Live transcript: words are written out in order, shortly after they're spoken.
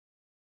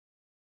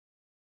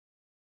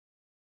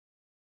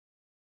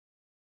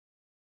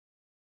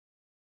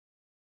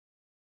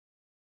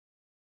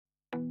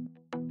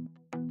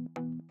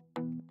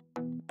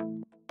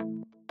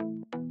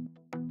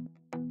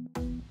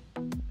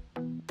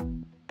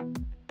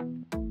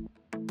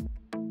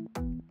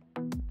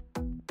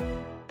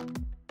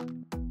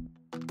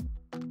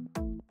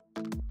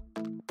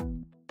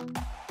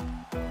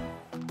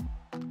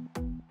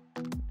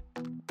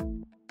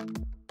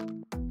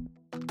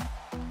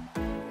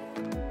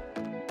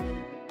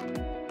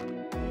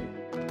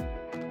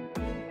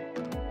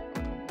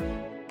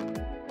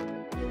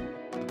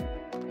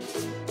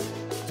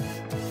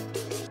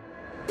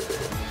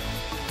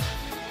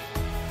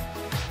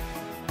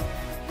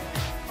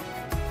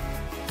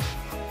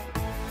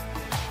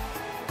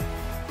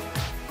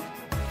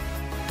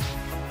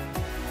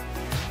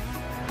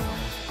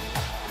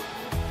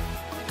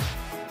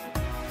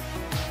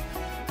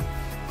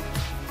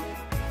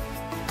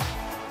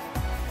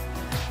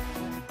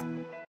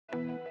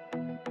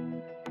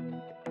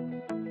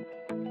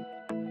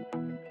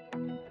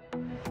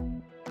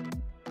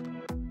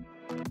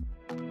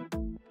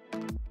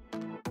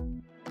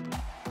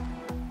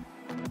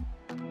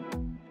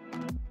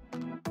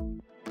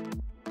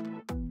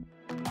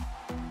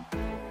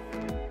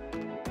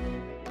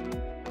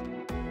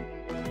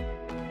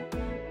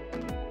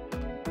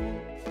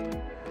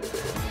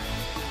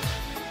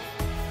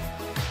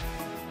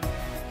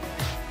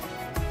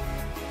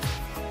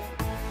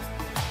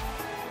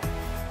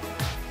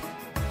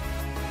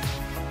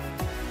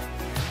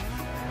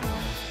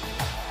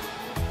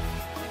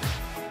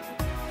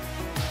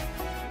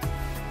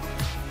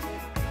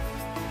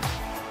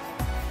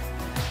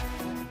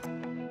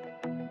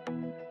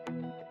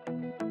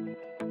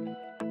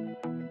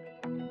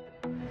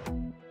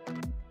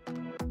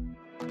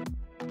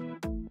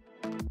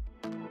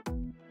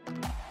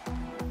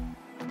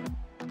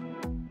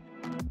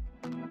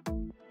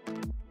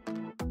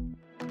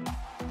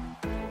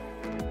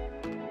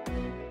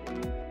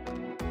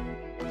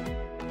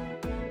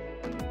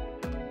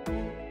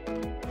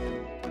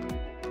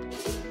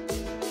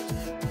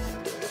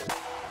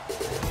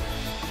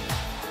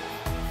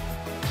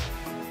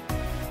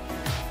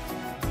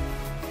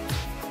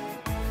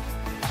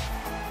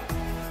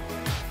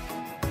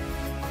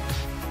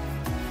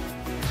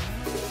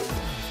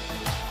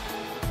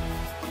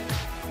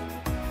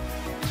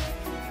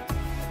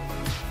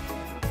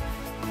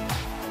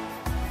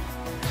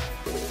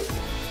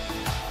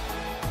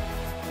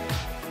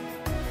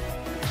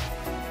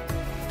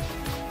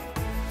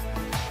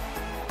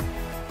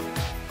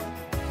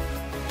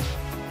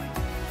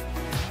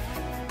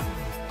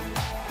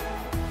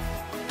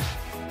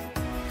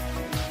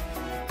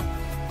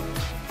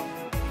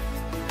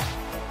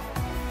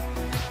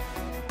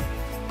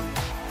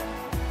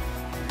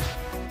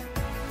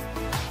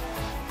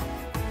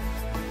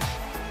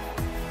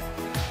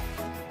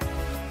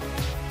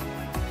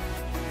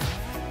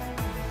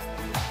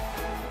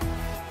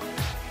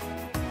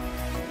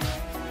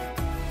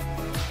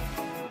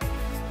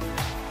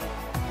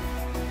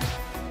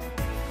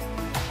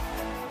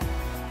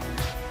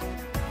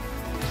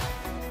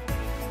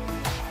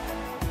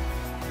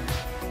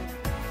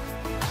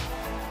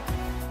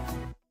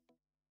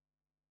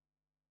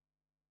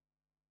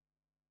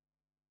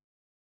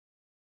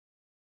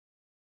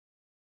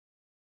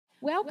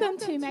Welcome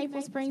to Maple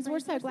Springs.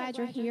 We're so glad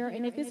you're here.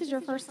 And if this is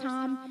your first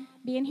time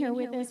being here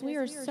with us, we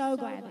are so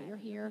glad that you're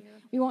here.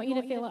 We want you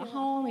to feel at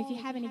home. If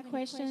you have any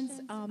questions,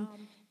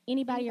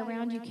 anybody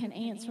around you can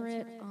answer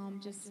it.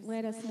 Just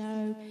let us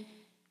know.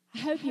 I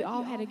hope you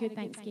all had a good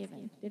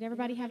Thanksgiving. Did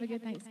everybody have a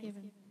good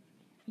Thanksgiving?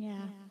 Yeah,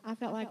 I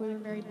felt like we were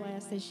very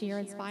blessed this year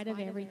in spite of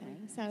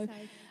everything. So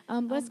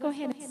let's go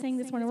ahead and sing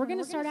this morning. We're going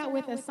to start out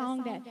with a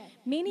song that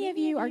many of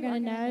you are going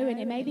to know, and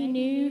it may be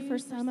new for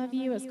some of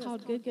you. It's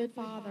called Good, Good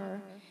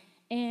Father.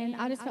 And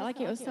I just felt like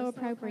it was so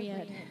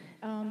appropriate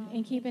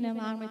in keeping in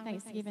line with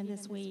Thanksgiving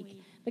this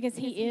week, because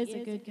he is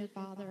a good, good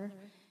Father,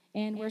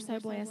 and we're so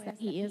blessed that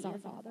he is our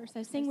Father.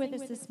 So sing with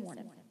us this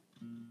morning.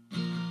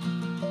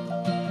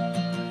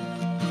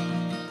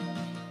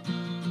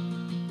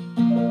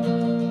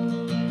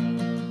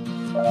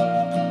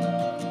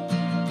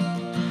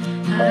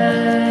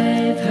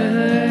 I've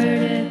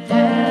heard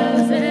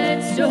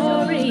 1,000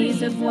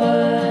 stories of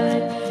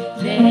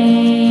what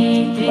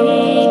they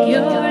think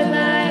you're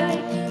like,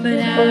 but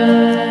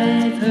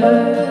I've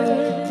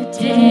heard the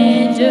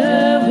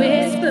tender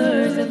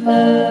whispers of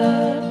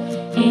love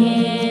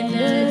in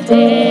the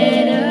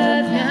dead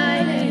of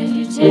night, and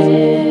you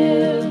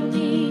tell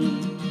me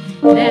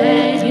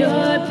that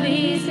you're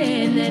pleased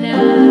and that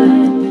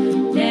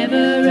I'm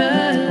never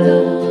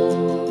alone.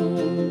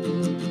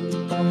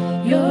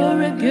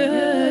 You're a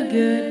good,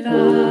 good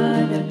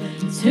Father.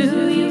 It's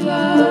who you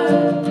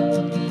are.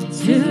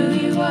 It's who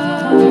you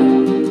are.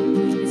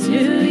 It's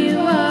who you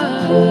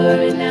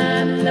are. And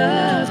I'm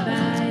loved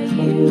by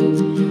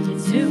you.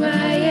 It's who I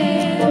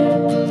am.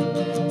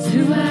 It's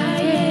who I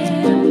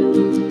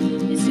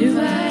am. It's who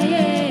I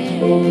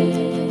am.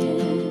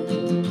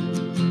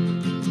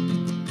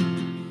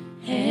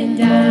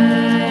 And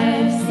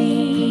I've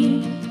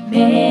seen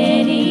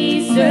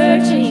many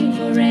searching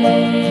for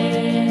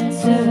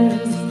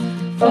answers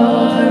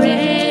far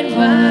and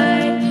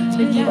wide,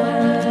 but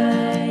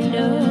I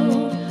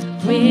know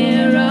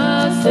we're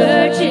all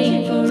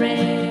searching for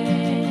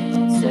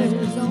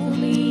answers.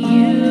 Only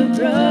you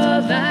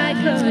provide,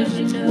 'cause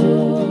you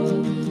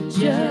know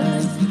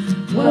just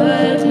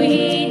what we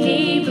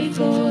need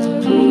before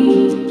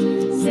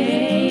we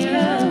say a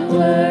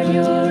word.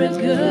 You're a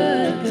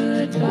good,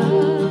 good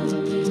Father.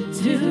 It's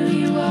who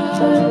you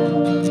are.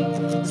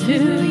 It's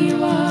who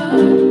you are.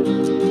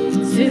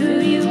 It's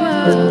who you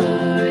are.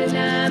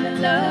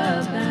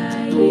 Loved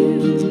by you.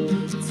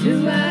 It's who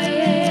I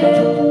am.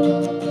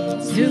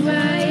 It's who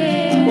I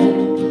am.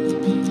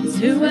 It's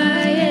who I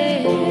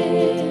am.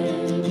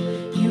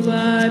 You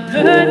are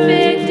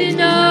perfect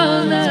in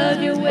all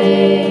of your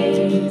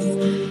ways.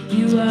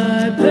 You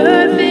are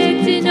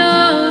perfect in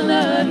all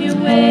of your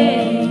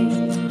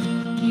ways.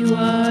 You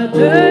are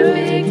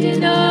perfect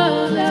in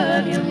all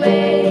of your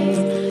ways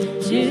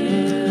to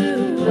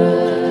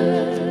us.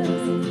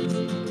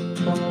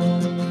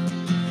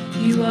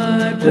 You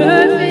are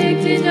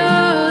perfect in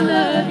all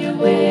of your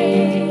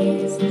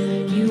ways.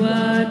 You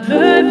are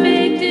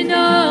perfect in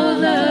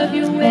all of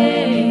your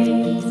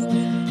ways.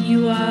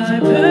 You are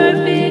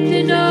perfect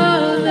in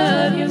all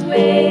of your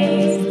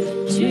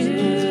ways to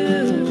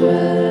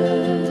us.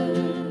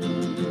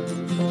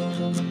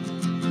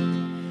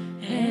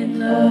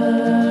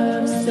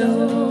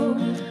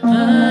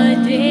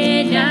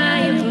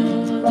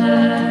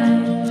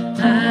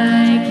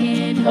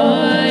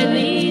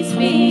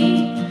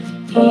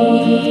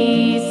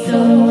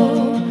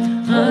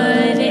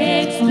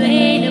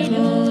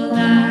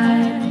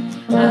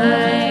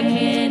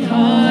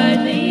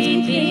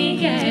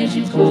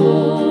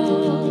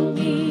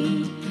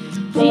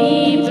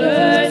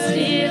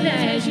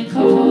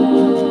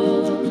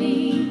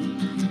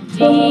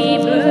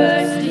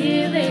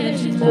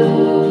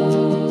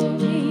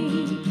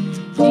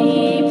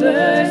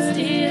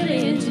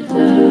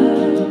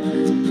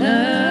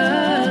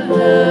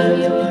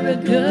 a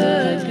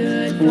good,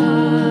 good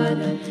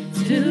Father.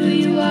 It's who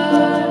you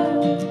are.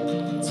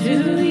 It's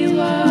who you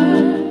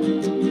are.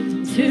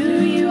 It's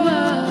who you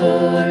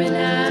are, and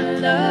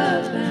I'm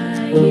loved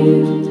by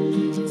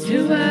you. It's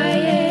who I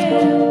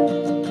am.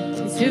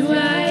 It's who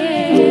I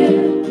am.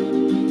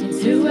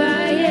 It's who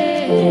I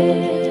am.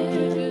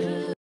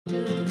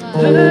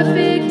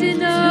 Perfect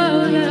in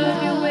all of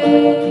your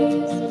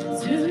ways.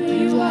 It's who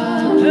you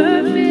are.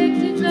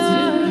 Perfect in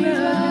all of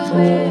your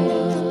ways.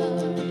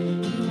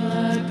 You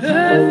are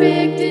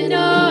perfect in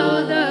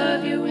all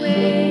of your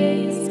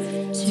ways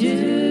to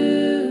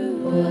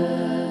us.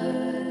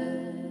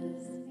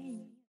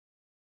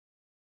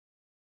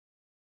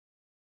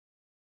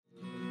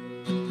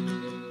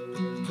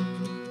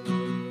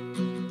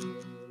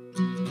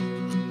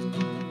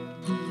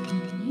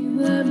 You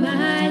are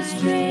my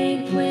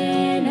strength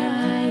when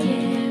I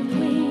am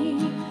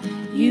weak.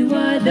 You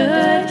are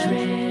the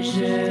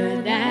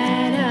treasure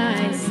that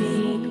I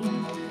seek.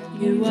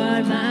 You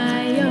are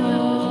my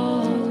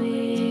all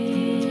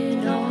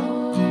in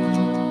all.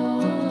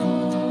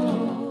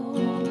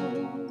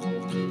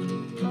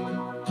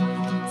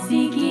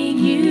 Seeking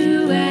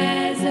you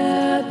as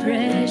a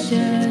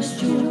precious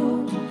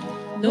jewel,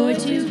 Lord,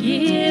 to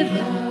give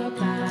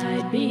up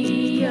I'd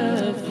be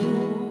a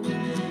fool.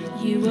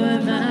 You are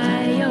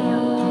my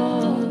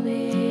all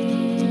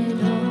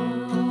in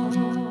all.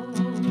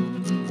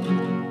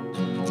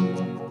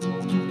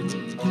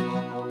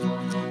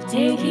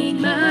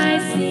 Taking my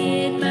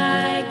sin,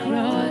 my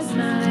cross,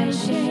 my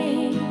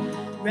shame,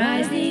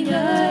 rising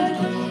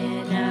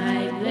again,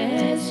 I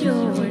bless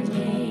your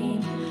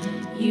name.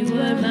 You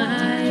are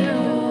my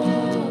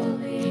all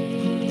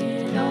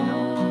in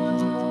all.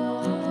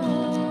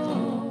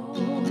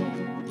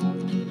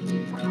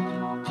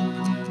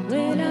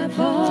 When I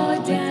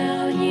fall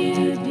down,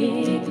 you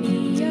pick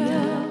me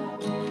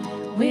up.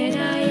 When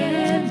I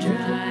am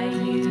dry,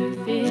 you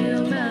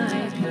fill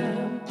my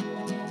cup.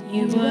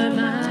 You are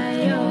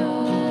my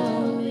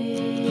all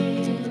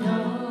in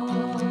all.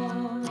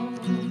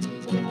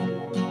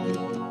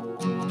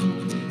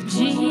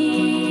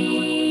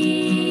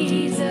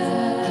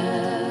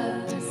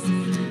 Jesus,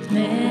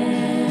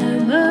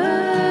 Lamb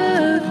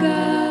of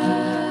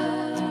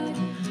God,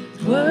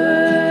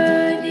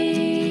 worthy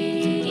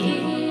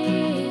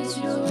is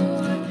your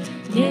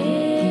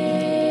name.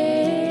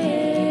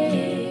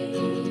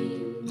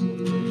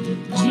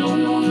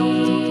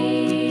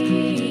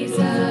 Jesus,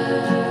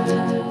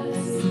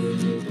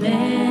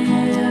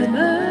 Lamb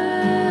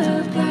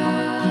of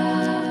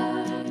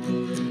God,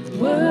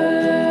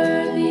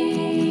 worthy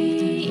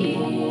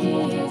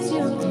is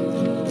your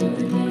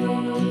name.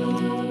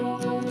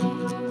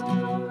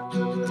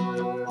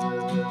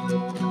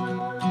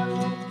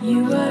 You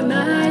are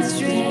my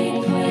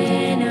strength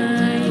when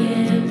I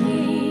am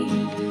weak.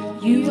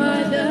 You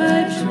are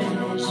the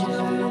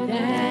treasure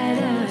that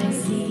I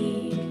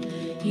seek.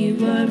 You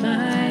are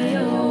my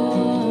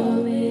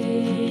all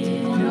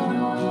in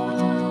all.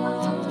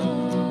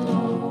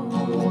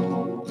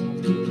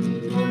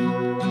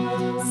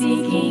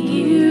 Seeking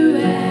you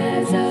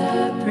as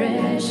a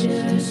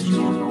precious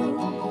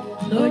jewel,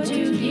 Lord,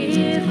 to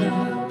give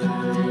up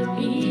I'd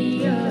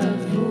be a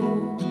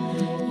fool.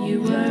 You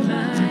are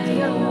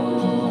my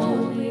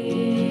all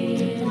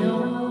in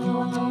all.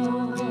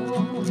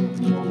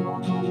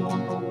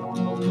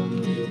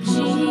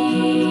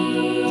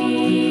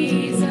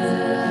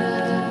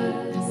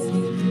 Jesus,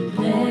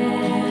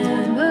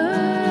 Lamb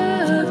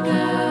of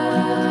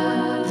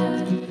God,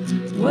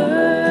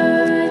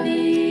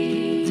 worthy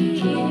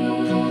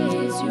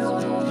is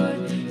your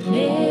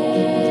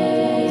name.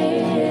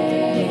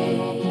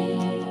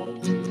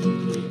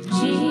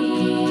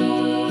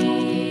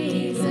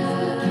 Jesus,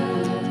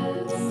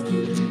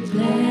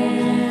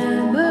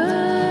 Lamb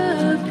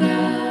of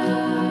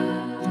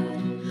God,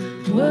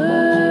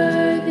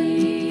 worthy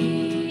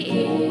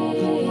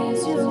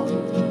is your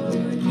name.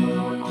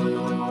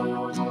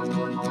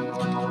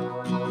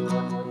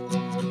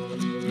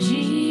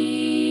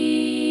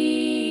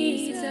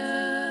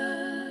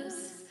 Jesus,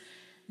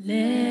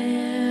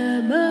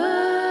 Lamb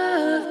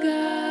of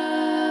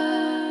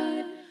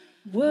God,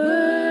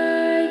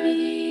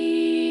 worthy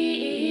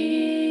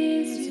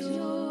is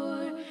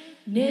your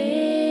name.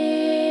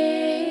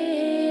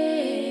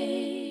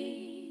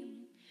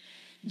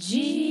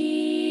 Jesus,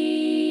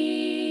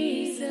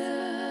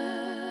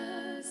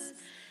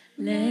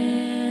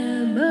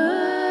 Lamb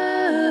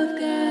of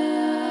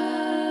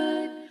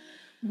God,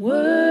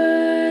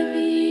 worthy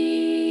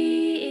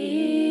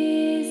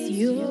is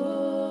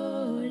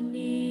your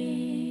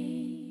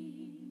name.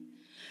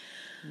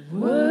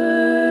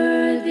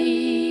 Worthy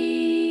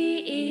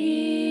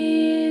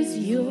is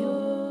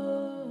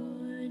your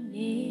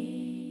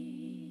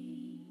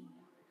name.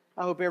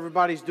 I hope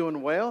everybody's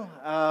doing well.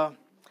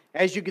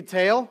 As you can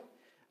tell,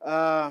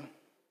 I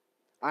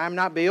am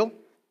not Bill.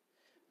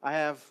 I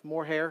have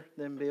more hair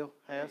than Bill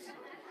has.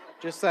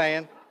 Just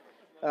saying.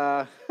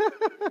 I'm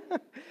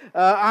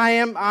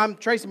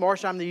Tracy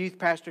Marsh. I'm the youth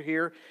pastor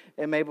here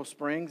at Maple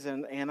Springs,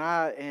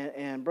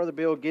 and Brother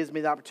Bill gives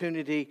me the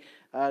opportunity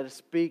to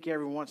speak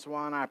every once in a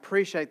while, and I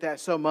appreciate that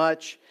so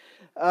much.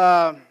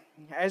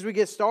 As we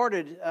get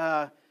started,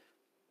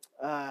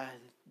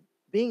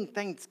 being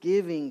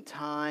Thanksgiving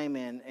time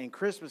and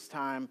Christmas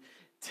time,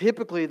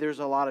 typically there's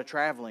a lot of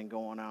traveling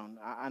going on.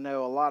 I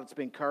know a lot has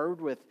been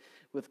curbed with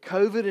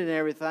COVID and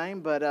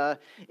everything, but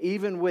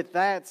even with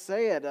that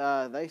said,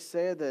 they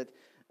said that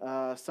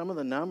some of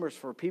the numbers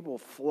for people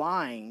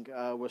flying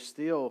was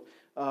still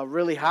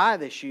really high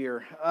this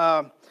year.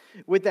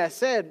 With that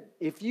said,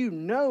 if you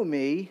know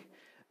me,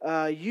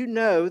 you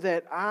know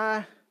that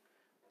I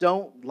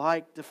don't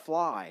like to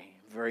fly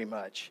very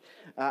much.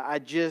 I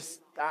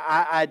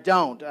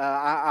don't.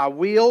 I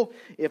will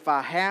if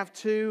I have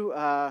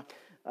to,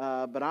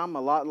 but I'm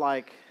a lot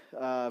like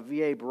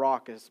V.A.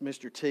 Baracus,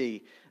 Mr.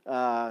 T.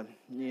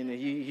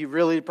 You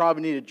really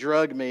probably need to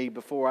drug me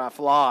before I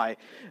fly.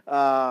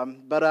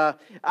 But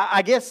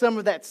I guess some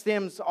of that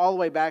stems all the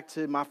way back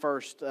to my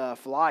first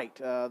flight.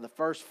 The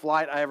first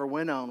flight I ever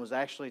went on was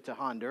actually to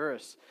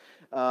Honduras.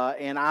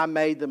 And I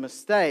made the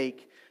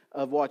mistake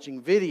of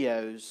watching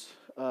videos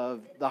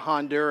of the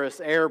Honduras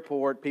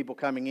airport, people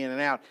coming in and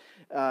out.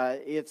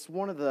 It's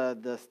one of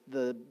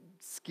the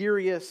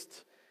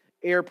scariest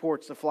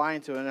airports to fly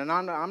into. And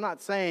I'm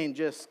not saying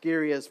just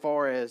scary as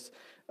far as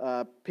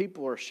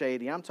people are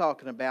shady. I'm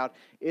talking about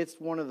it's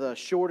one of the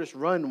shortest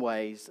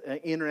runways,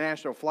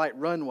 international flight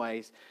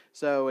runways.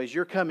 So as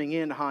you're coming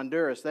into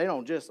Honduras, they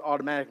don't just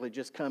automatically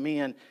just come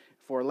in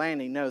for a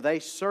landing. No, they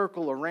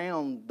circle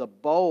around the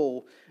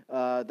bowl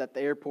that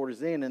the airport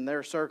is in, and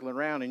they're circling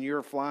around, and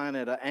you're flying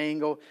at an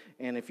angle.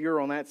 And if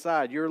you're on that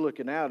side, you're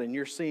looking out, and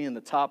you're seeing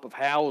the top of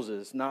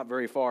houses not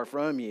very far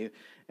from you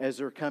as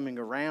they're coming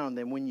around.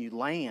 And when you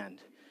land,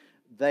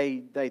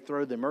 they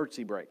throw the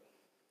emergency brake.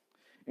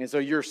 And so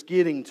you're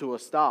skidding to a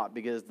stop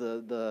because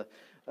the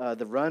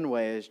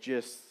runway is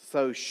just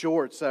so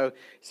short. So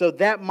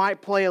that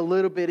might play a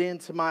little bit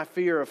into my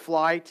fear of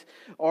flight.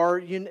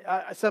 Or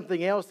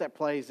something else that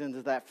plays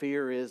into that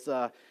fear is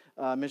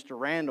Mr.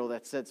 Randall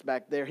that sits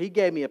back there. He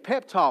gave me a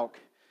pep talk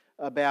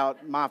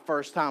about my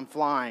first time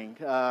flying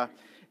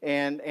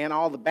and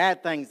all the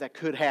bad things that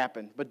could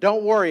happen. But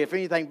don't worry, if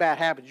anything bad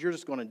happens, you're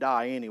just going to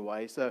die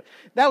anyway. So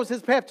that was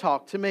his pep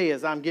talk to me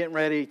as I'm getting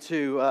ready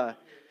to...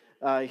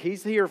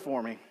 he's here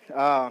for me.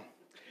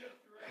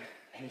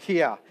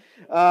 Yeah.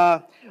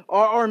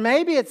 Or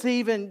maybe it's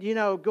even,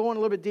 going a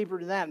little bit deeper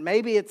than that.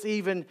 Maybe it's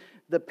even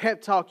the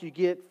pep talk you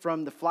get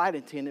from the flight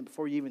attendant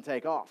before you even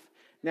take off.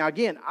 Now,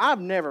 again,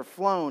 I've never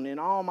flown in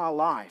all my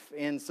life.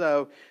 And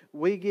so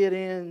we get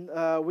on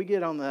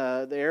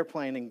the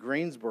airplane in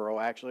Greensboro,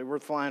 actually. We're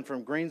flying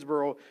from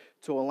Greensboro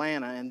to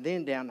Atlanta and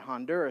then down to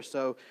Honduras.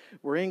 So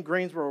we're in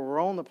Greensboro.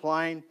 We're on the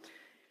plane.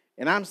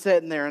 And I'm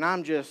sitting there, and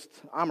I'm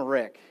a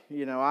wreck.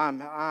 I'm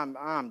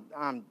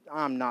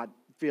not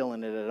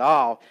feeling it at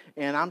all.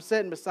 And I'm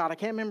sitting beside, I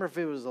can't remember if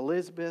it was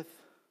Elizabeth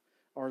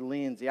or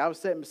Lindsay. I was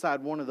sitting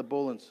beside one of the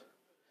Bullens.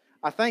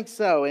 I think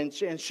so. And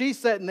she's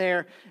sitting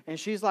there, and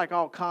she's like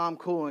all calm,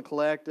 cool, and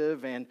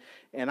collective. And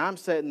I'm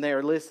sitting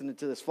there listening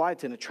to this flight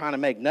attendant trying to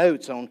make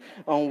notes on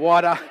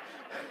what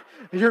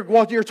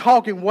you're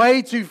talking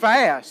way too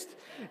fast.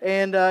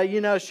 And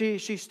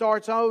she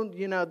starts on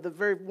one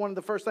of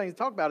the first things to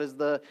talk about is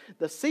the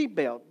seat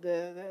belt,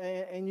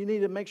 and you need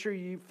to make sure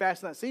you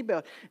fasten that seat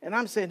belt. And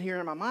I'm sitting here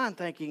in my mind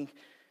thinking,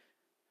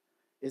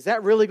 is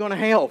that really going to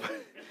help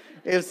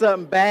if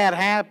something bad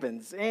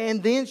happens?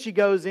 And then she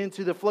goes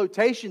into the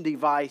flotation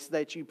device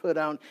that you put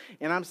on,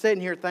 and I'm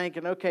sitting here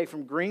thinking, okay,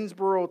 from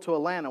Greensboro to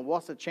Atlanta,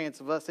 what's the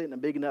chance of us hitting a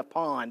big enough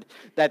pond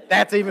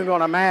that's even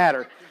going to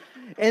matter?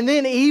 And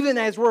then even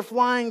as we're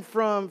flying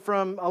from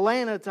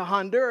Atlanta to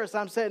Honduras,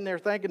 I'm sitting there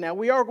thinking, now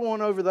we are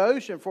going over the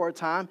ocean for a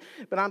time,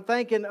 but I'm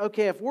thinking,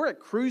 okay, if we're at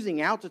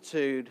cruising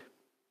altitude,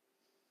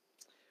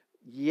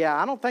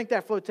 I don't think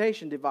that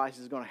flotation device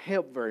is going to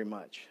help very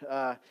much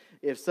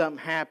if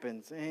something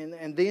happens.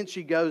 And then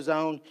she goes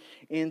on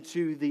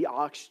into the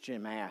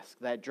oxygen mask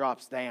that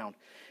drops down.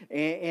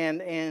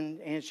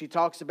 And she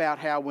talks about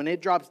how when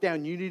it drops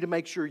down, you need to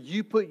make sure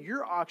you put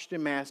your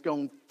oxygen mask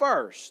on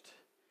first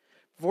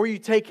before you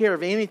take care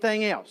of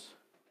anything else.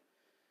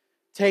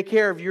 Take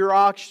care of your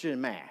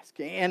oxygen mask.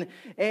 And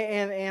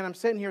I'm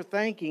sitting here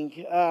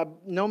thinking,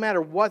 no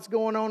matter what's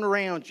going on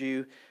around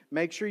you,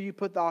 make sure you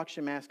put the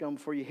oxygen mask on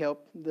before you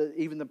help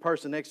even the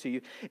person next to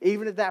you.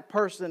 Even if that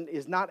person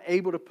is not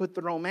able to put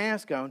their own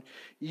mask on,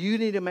 you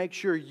need to make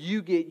sure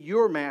you get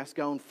your mask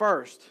on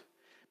first.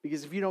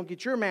 Because if you don't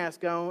get your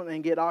mask on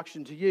and get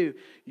oxygen to you,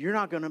 you're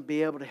not going to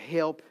be able to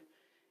help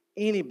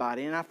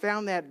anybody. And I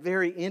found that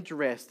very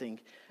interesting.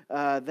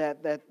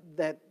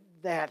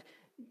 That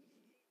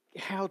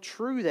how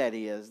true that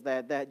is,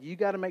 that you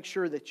got to make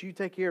sure that you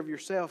take care of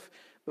yourself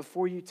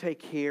before you take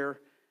care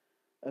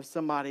of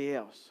somebody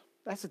else.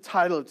 That's the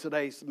title of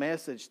today's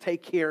message,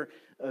 Take Care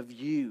of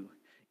You.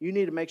 You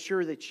need to make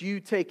sure that you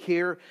take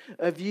care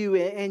of you.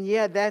 And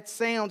that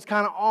sounds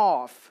kind of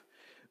off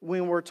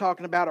when we're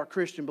talking about our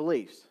Christian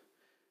beliefs.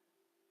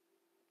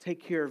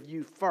 take care of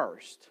you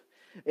first.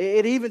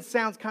 It even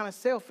sounds kind of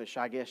selfish,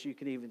 I guess you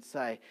could even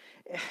say.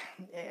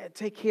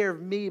 Take care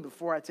of me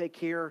before I take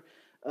care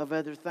of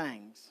other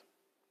things.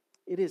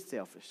 It is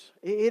selfish.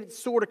 It's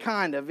sort of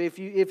kind of, if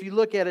you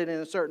look at it in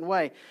a certain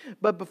way.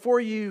 But before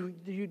you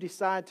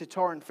decide to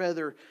tar and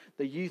feather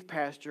the youth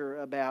pastor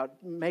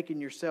about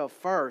making yourself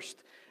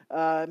first,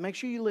 make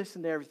sure you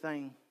listen to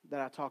everything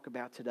that I talk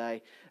about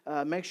today.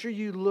 Make sure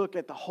you look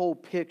at the whole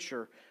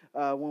picture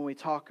when we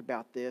talk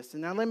about this.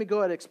 And now let me go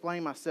ahead and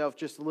explain myself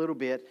just a little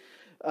bit.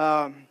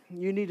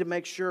 You need to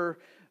make sure,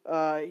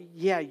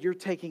 you're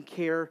taking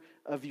care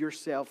of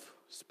yourself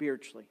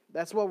spiritually.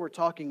 That's what we're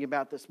talking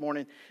about this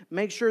morning.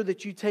 Make sure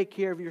that you take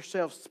care of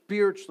yourself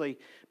spiritually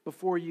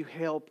before you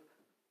help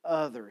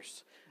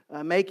others.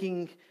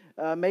 Making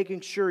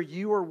sure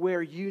you are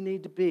where you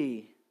need to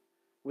be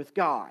with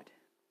God.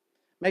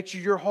 Make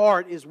sure your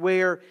heart is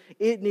where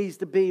it needs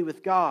to be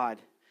with God.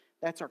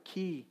 That's our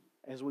key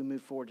as we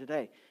move forward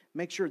today.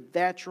 Make sure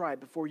that's right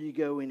before you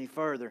go any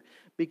further.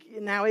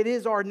 Now, it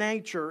is our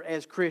nature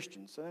as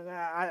Christians.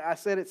 I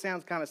said it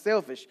sounds kind of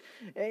selfish,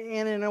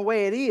 and in a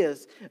way it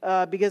is,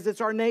 because it's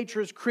our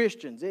nature as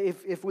Christians.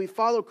 If we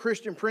follow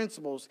Christian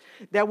principles,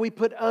 that we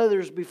put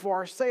others before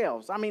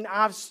ourselves. I mean,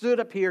 I've stood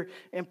up here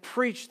and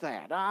preached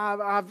that.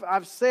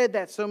 I've said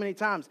that so many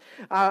times.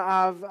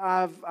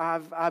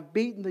 I've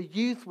beaten the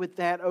youth with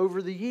that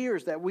over the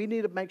years, that we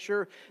need to make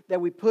sure that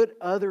we put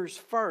others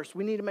first.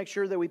 We need to make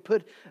sure that we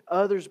put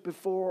others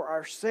before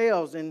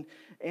ourselves. And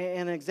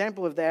an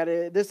example of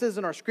that, this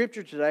isn't our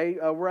scripture today.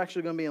 We're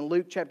actually going to be in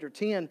Luke chapter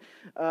 10.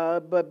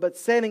 But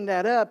setting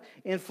that up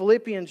in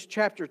Philippians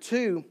chapter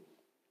 2,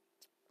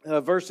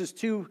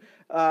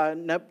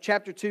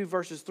 chapter 2,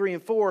 verses 3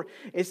 and 4,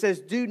 it says,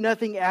 "Do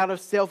nothing out of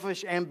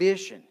selfish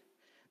ambition."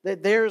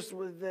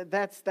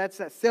 That's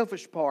that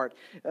selfish part.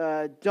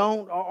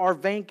 Or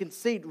vain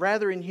conceit.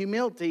 Rather, in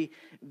humility,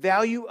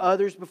 value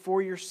others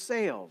before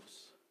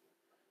yourselves.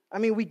 I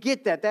mean, we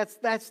get that.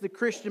 That's the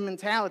Christian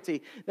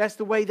mentality. That's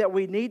the way that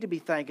we need to be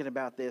thinking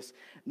about this.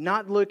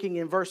 Not looking,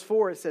 in verse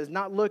 4, it says,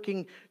 not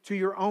looking to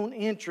your own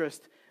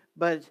interest,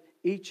 but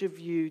each of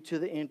you to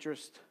the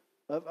interest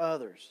of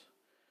others.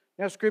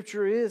 Now,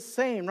 Scripture is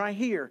saying right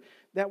here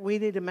that we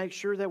need to make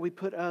sure that we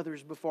put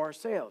others before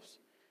ourselves.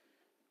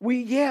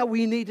 We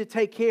need to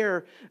take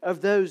care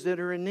of those that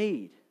are in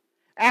need.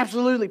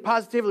 Absolutely,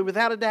 positively,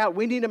 without a doubt,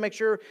 we need to make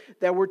sure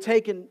that we're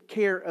taking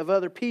care of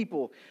other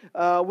people.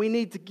 We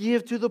need to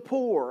give to the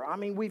poor. I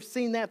mean, we've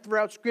seen that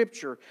throughout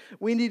Scripture.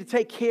 We need to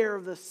take care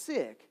of the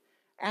sick.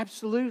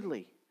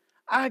 Absolutely.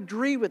 I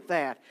agree with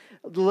that.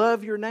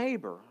 Love your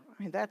neighbor.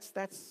 I mean, that's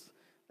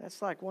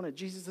like one of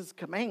Jesus'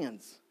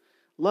 commands.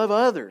 Love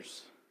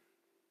others.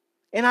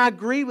 And I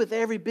agree with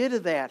every bit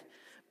of that.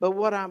 But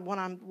what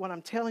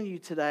I'm telling you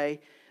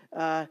today,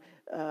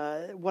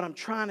 what I'm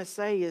trying to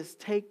say is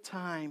take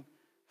time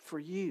for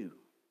you.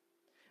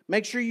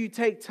 Make sure you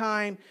take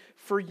time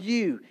for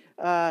you.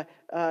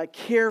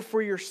 Care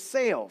for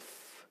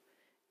yourself.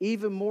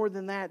 Even more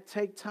than that,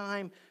 take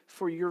time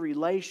for your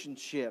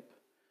relationship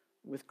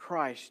with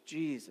Christ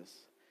Jesus.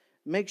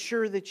 Make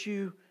sure that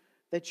you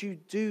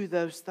do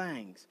those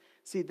things.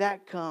 See,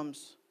 that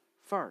comes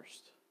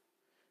first.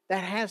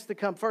 That has to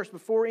come first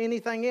before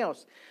anything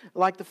else.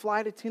 Like the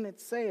flight attendant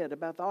said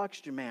about the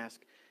oxygen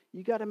mask,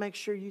 you got to make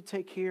sure you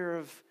take care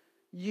of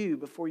you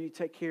before you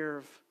take care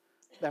of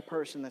that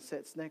person that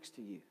sits next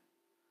to you.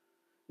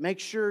 Make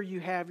sure you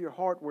have your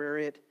heart where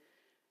it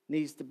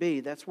needs to be.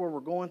 That's where we're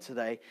going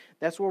today.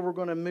 That's where we're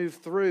going to move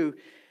through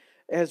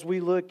as we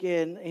look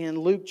in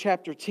Luke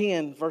chapter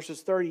 10,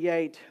 verses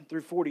 38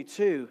 through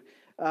 42.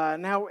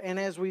 Now, and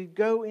as we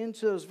go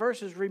into those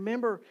verses,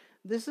 remember,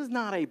 this is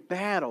not a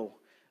battle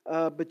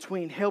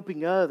between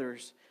helping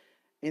others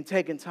and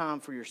taking time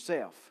for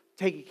yourself,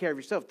 taking care of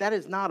yourself. That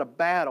is not a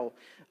battle.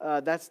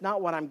 That's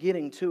not what I'm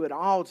getting to at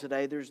all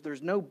today.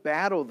 There's no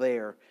battle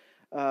there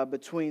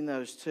between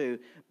those two.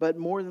 But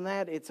more than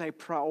that, it's a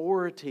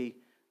priority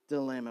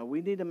dilemma.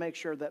 We need to make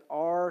sure that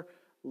our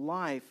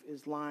life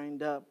is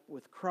lined up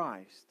with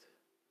Christ.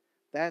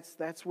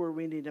 That's where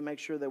we need to make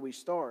sure that we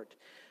start.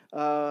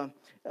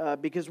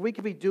 Because we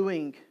could be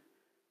doing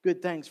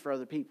good things for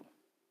other people.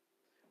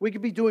 We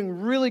could be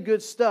doing really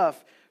good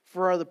stuff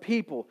for other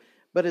people.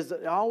 But is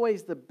it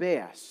always the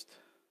best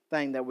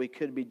thing that we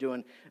could be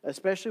doing,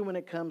 especially when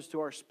it comes to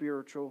our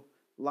spiritual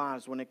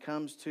lives, when it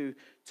comes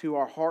to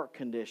our heart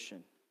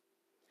condition?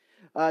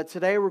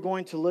 Today we're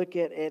going to look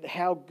at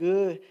how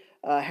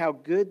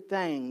good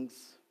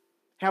things,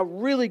 how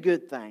really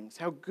good things,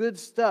 how good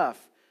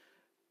stuff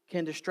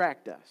can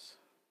distract us.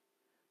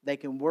 They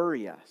can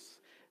worry us.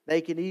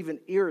 They can even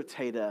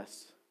irritate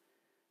us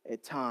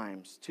at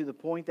times, to the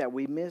point that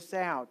we miss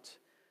out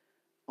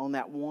on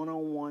that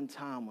one-on-one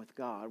time with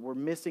God. We're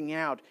missing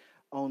out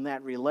on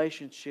that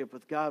relationship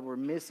with God. We're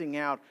missing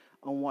out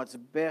on what's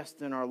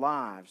best in our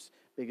lives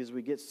because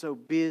we get so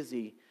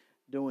busy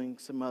doing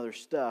some other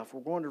stuff.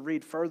 We're going to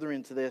read further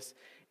into this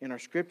in our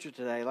scripture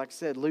today. Like I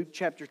said, Luke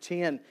chapter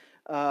 10,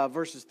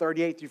 verses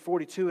 38 through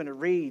 42, and it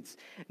reads,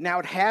 "Now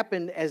it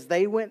happened as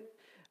they went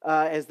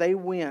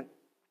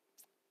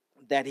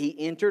that he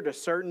entered a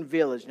certain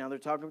village. Now they're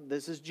talking,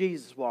 this is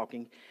Jesus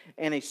walking.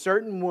 And a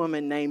certain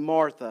woman named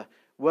Martha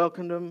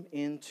welcomed him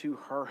into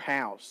her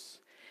house.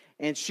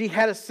 And she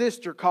had a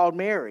sister called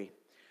Mary,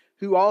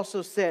 who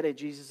also sat at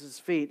Jesus'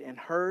 feet and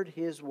heard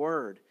his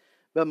word.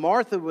 But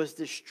Martha was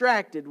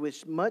distracted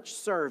with much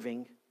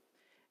serving,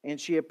 and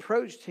she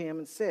approached him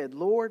and said,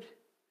 Lord,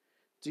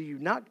 do you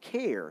not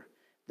care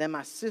that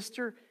my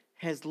sister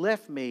has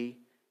left me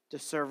to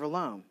serve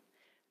alone?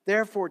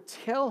 Therefore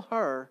tell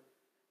her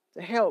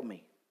to help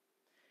me.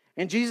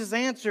 And Jesus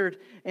answered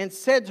and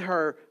said to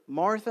her,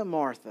 Martha,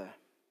 Martha,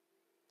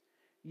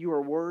 you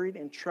are worried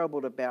and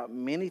troubled about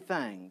many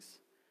things,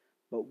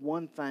 but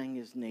one thing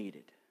is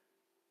needed.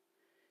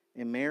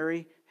 And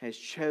Mary has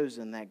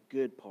chosen that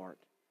good part,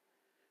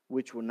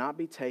 which will not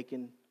be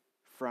taken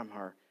from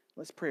her.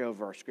 Let's pray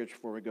over our scripture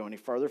before we go any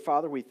further.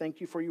 Father, we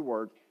thank you for your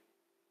word.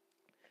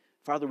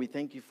 Father, we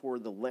thank you for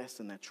the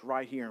lesson that's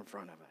right here in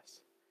front of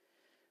us.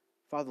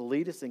 Father,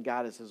 lead us and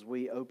guide us as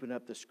we open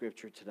up the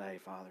scripture today,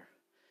 Father.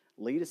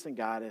 Lead us and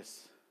guide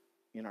us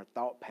in our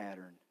thought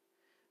pattern,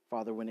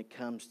 Father, when it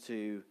comes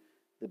to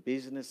the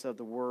busyness of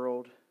the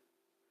world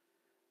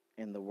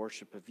and the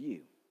worship of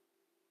you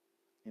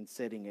and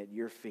sitting at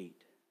your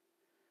feet.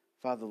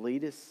 Father,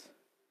 lead us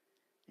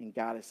and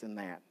guide us in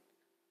that.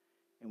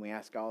 And we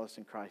ask all this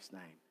in Christ's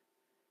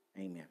name.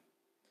 Amen.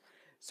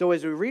 So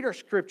as we read our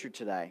scripture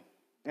today,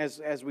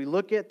 as we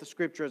look at the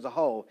scripture as a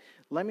whole,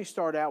 let me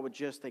start out with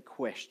just a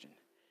question.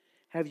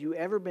 Have you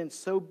ever been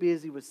so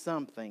busy with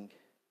something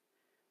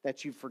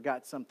that you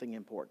forgot something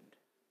important?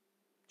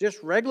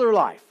 Just regular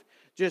life,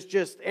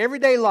 just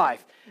everyday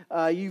life.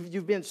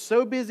 You've been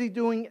so busy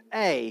doing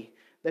A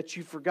that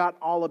you forgot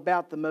all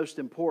about the most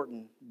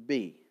important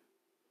B.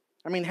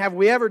 I mean, have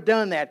we ever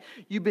done that?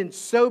 You've been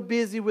so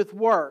busy with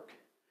work,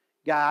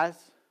 guys,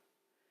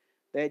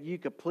 that you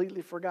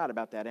completely forgot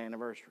about that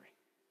anniversary.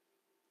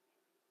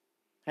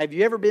 Have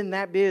you ever been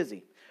that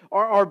busy?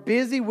 Or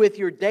busy with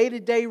your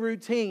day-to-day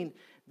routine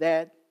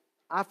that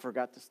I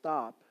forgot to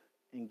stop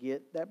and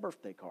get that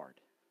birthday card?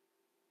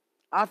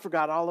 I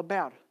forgot all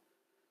about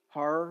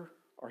her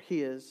or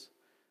his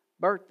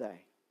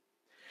birthday.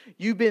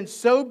 You've been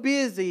so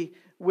busy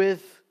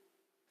with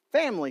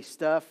family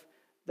stuff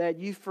that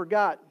you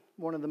forgot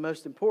one of the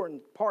most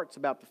important parts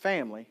about the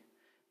family.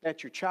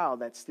 That's your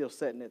child that's still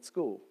sitting at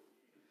school.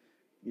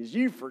 Because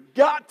you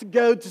forgot to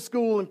go to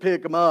school and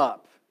pick them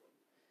up.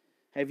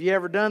 Have you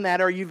ever done that?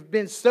 Or you've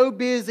been so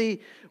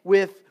busy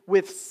with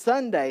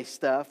Sunday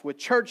stuff, with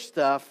church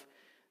stuff,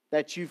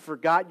 that you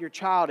forgot your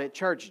child at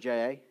church,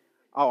 J.A.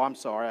 Oh, I'm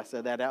sorry, I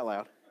said that out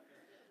loud.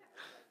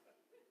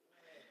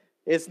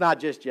 It's not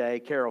just J.A.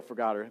 Carol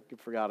forgot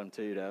him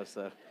too, though.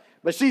 So,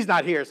 but she's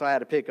not here, so I had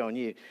to pick on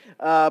you.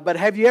 But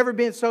have you ever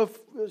been so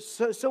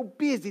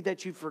busy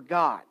that you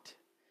forgot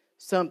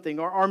something?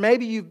 Or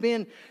maybe you've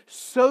been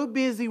so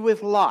busy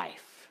with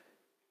life.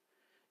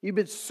 You've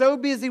been so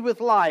busy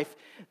with life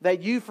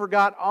that you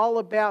forgot all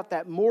about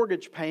that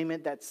mortgage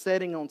payment that's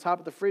sitting on top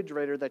of the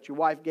refrigerator that your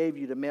wife gave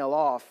you to mail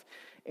off.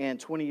 And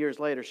 20 years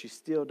later, she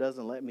still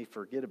doesn't let me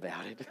forget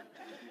about it.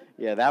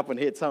 Yeah, that one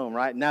hits home,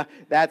 right? Now,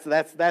 that's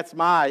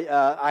my,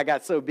 I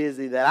got so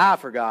busy that I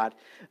forgot.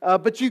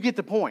 But you get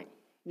the point.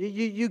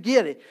 You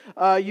get it.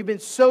 You've been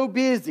so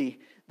busy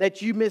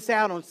that you miss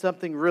out on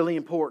something really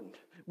important.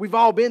 We've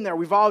all been there.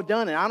 We've all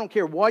done it. I don't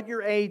care what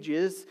your age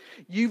is.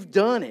 You've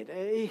done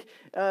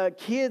it.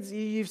 Kids,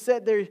 you've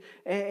sat there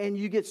and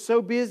you get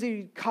so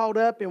busy, caught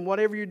up in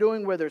whatever you're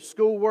doing, whether it's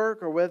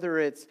schoolwork or whether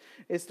it's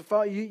the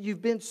fall.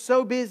 You've been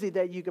so busy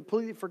that you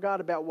completely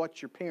forgot about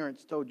what your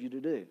parents told you to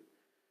do.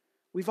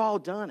 We've all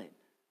done it.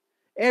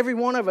 Every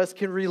one of us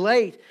can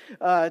relate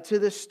to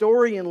this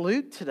story in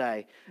Luke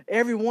today.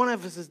 Every one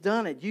of us has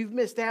done it. You've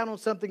missed out on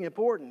something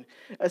important.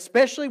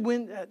 Especially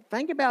when,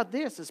 think about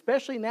this,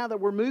 especially now that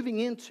we're moving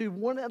into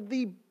one of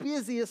the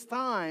busiest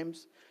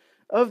times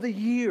of the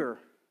year.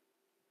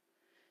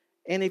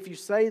 And if you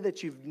say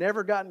that you've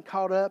never gotten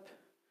caught up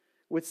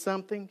with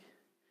something,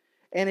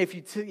 and if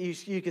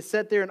you could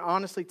sit there and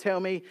honestly tell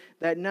me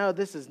that, no,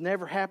 this has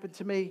never happened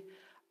to me,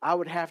 I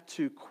would have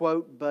to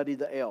quote Buddy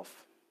the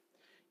Elf.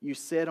 You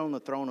sit on the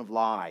throne of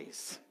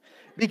lies.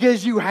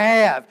 Because you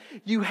have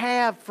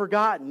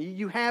forgotten.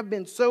 You have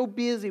been so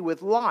busy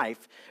with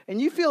life.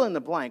 And you fill in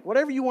the blank.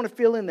 Whatever you want to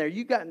fill in there,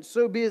 you've gotten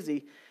so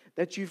busy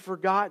that you've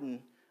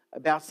forgotten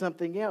about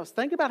something else.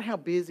 Think about how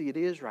busy it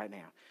is right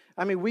now.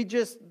 I mean, we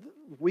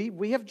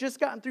have just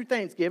gotten through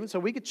Thanksgiving, so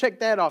we could check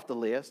that off the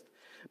list.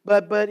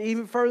 But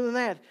even further than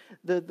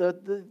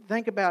that,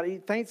 think about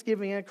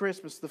Thanksgiving and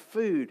Christmas, the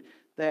food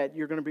that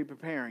you're going to be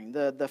preparing,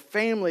 the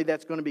family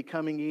that's going to be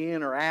coming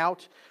in or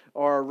out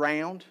or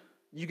around.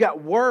 You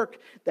got work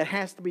that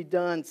has to be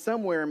done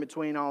somewhere in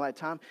between all that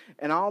time,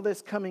 and all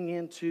this coming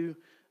into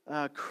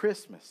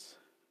Christmas.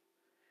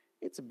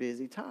 It's a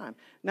busy time.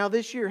 Now,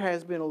 this year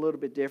has been a little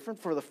bit different.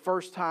 For the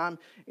first time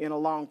in a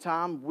long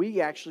time,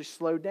 we actually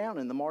slowed down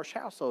in the Marsh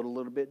household a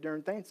little bit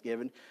during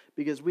Thanksgiving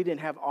because we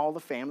didn't have all the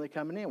family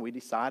coming in. We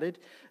decided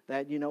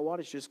that, you know what,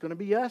 it's just going to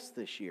be us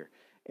this year.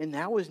 And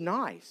that was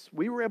nice.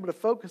 We were able to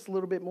focus a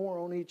little bit more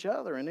on each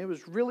other, and it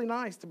was really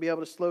nice to be able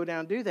to slow down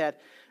and do that.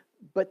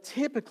 But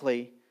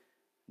typically,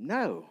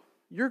 no.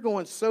 You're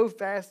going so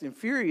fast and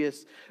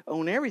furious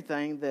on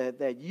everything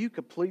that you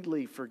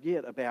completely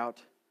forget about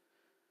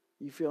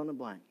you fill in the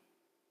blank.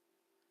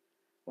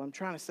 What I'm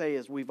trying to say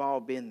is we've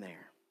all been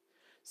there.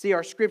 See,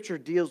 our scripture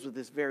deals with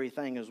this very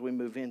thing as we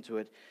move into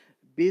it.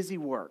 Busy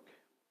work,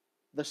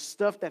 the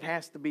stuff that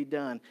has to be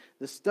done,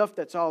 the stuff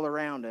that's all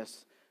around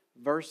us,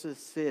 versus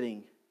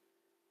sitting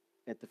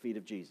at the feet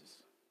of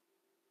Jesus.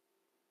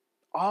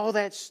 All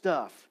that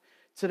stuff.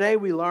 Today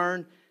we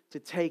learn to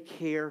take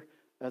care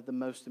of the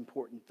most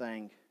important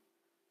thing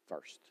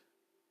first.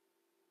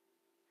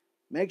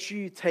 Make sure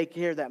you take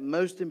care of that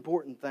most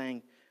important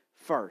thing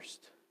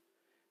first.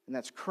 And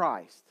that's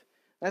Christ.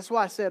 That's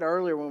why I said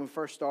earlier when we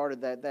first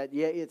started that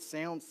yeah, it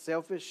sounds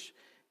selfish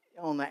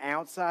on the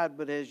outside,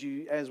 but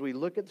as we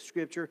look at the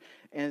scripture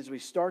and as we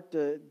start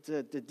to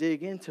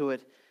dig into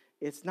it,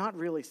 it's not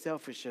really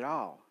selfish at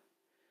all.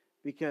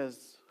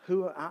 Because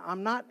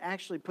I'm not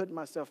actually putting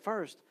myself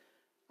first.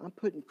 I'm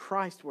putting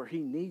Christ where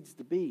He needs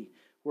to be,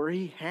 where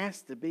He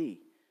has to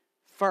be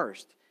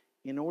first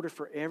in order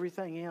for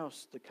everything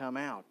else to come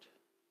out.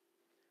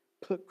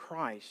 Put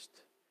Christ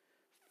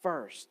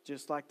first,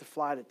 just like the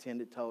flight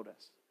attendant told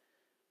us.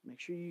 Make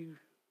sure you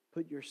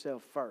put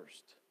yourself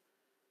first.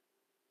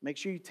 Make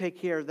sure you take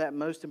care of that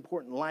most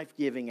important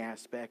life-giving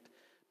aspect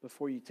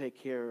before you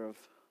take care of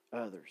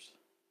others.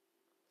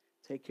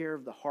 Take care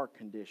of the heart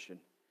condition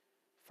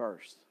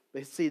first.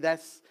 But see,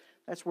 that's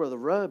where the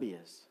rub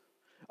is.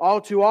 All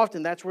too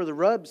often, that's where the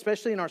rub,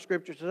 especially in our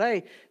scripture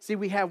today. See,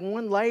 we have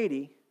one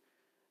lady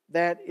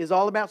that is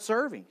all about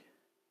serving.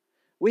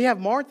 We have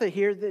Martha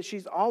here that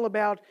she's all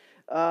about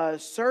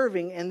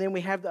serving, and then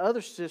we have the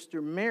other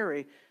sister,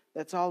 Mary,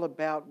 that's all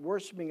about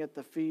worshiping at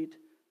the feet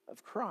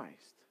of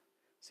Christ.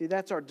 See,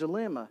 that's our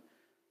dilemma.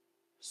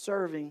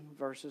 Serving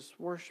versus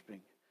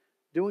worshiping.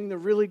 Doing the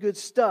really good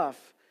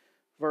stuff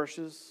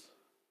versus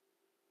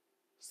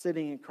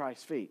sitting at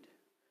Christ's feet.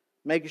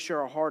 Making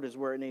sure our heart is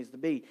where it needs to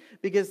be.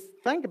 Because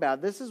think about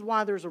it, this is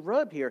why there's a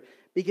rub here.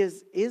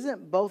 Because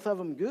isn't both of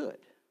them good?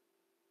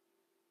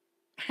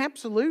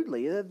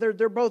 Absolutely.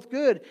 They're both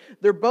good.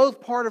 They're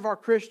both part of our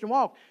Christian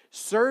walk.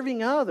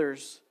 Serving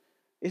others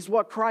is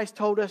what Christ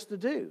told us to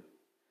do.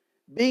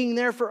 Being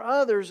there for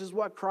others is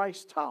what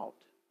Christ taught.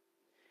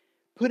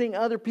 Putting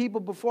other people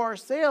before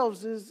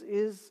ourselves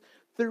is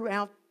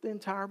throughout the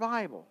entire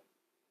Bible.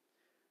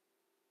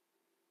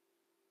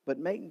 But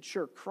making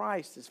sure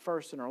Christ is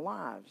first in our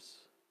lives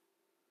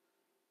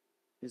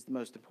is the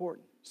most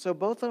important. So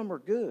both of them are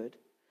good.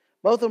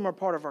 Both of them are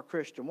part of our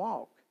Christian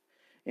walk.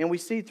 And we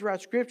see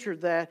throughout Scripture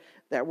that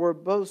we're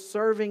both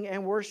serving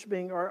and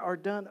worshiping are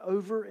done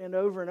over and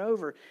over and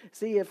over.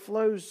 See, it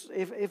flows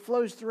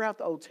throughout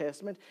the Old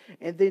Testament,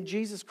 and then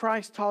Jesus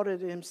Christ taught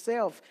it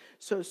Himself.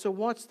 So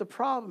what's the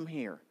problem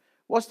here?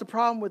 What's the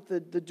problem with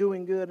the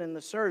doing good and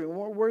the serving?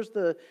 Where's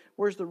the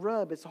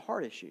rub? It's a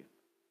heart issue.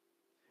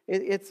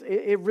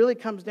 It really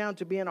comes down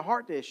to being a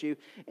heart issue.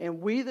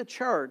 And we, the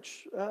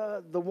church,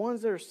 the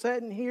ones that are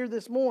sitting here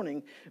this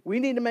morning, we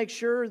need to make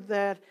sure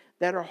that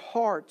our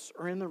hearts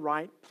are in the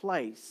right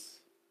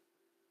place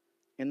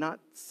and not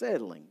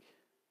settling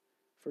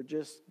for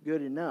just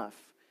good enough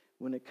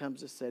when it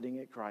comes to sitting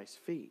at Christ's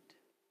feet.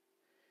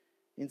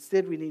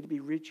 Instead, we need to be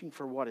reaching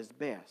for what is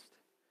best.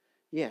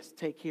 Yes,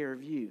 take care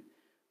of you,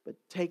 but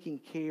taking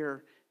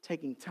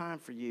time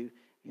for you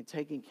and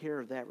taking care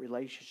of that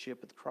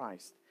relationship with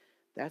Christ.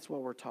 That's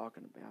what we're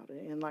talking about.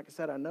 And like I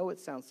said, I know it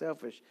sounds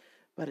selfish,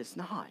 but it's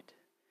not.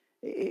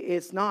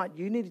 It's not.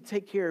 You need to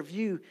take care of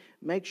you.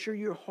 Make sure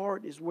your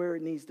heart is where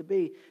it needs to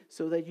be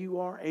so that you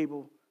are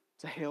able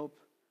to help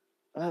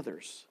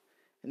others.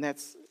 And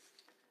that's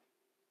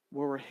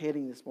where we're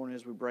heading this morning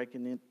as we're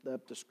breaking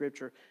up the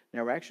Scripture.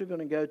 Now, we're actually going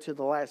to go to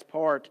the last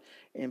part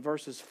in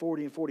verses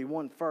 40 and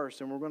 41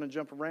 first, and we're going to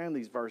jump around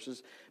these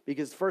verses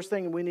because the first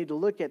thing we need to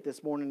look at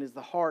this morning is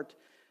the heart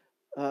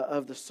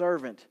of the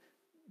servant,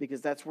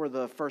 because that's where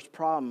the first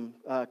problem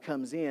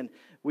comes in.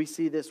 We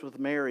see this with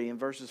Mary in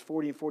verses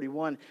 40 and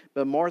 41.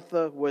 But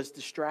Martha was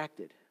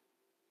distracted.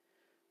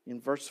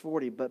 In verse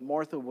 40, but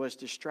Martha was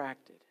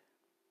distracted.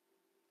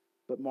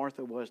 But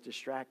Martha was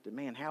distracted.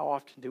 Man, how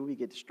often do we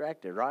get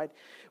distracted, right?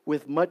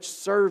 With much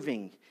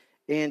serving.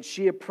 And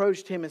she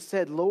approached him and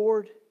said,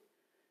 Lord,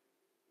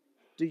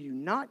 do you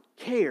not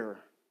care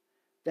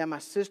that my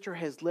sister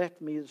has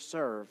left me to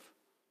serve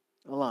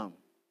alone?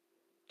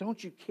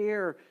 Don't you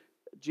care,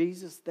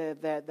 Jesus,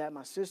 that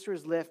my sister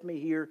has left me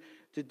here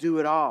to do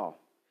it all?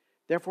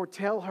 Therefore,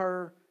 tell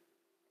her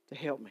to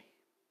help me.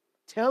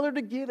 Tell her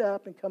to get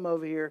up and come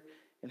over here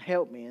and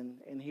help me.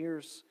 And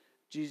here's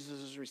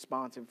Jesus'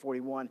 response in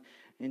 41.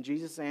 And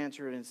Jesus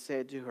answered and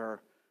said to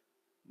her,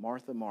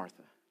 Martha,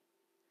 Martha.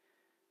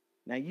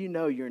 Now, you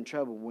know you're in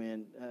trouble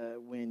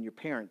when your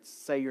parents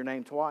say your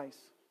name twice.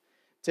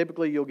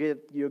 Typically, you'll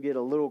get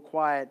a little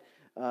quiet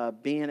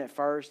Ben at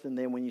first, and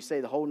then when you say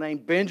the whole name,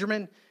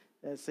 Benjamin.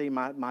 See,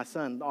 my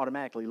son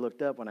automatically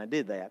looked up when I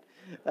did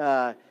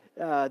that.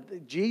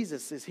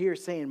 Jesus is here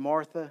saying,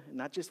 Martha,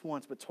 not just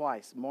once but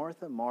twice,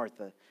 Martha,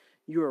 Martha,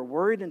 you are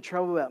worried and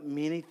troubled about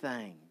many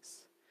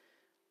things.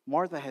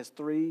 Martha has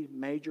three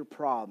major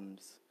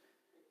problems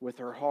with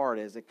her heart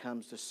as it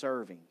comes to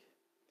serving.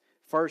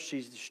 First,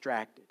 she's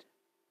distracted.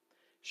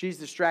 She's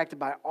distracted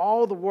by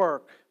all the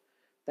work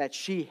that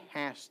she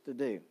has to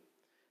do.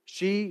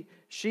 She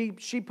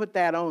put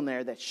that on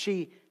there that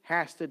she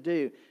has to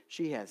do.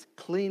 She has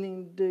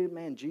cleaning to do.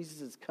 Man,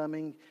 Jesus is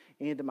coming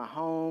into my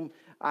home.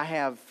 I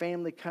have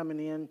family coming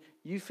in.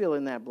 You fill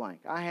in that blank.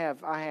 I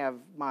have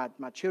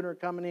my children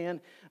coming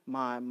in.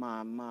 My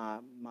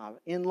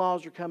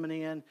in-laws are coming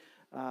in.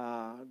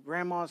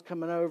 Grandma's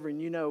coming over,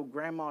 and you know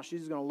Grandma,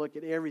 she's going to look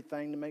at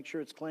everything to make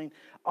sure it's clean.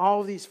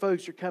 All these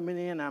folks are coming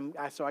in,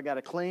 so I got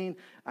to clean,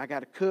 I got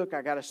to cook,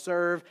 I got to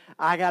serve,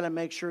 I got to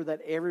make sure that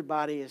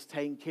everybody is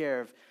taken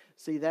care of.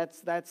 See,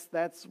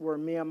 that's where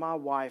me and my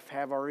wife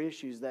have our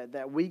issues,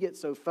 that we get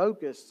so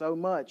focused so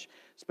much,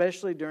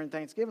 especially during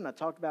Thanksgiving. I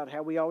talked about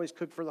how we always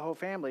cook for the whole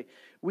family.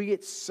 We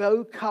get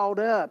so caught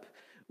up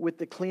with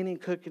the cleaning,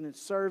 cooking, and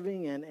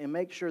serving and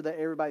make sure that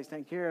everybody's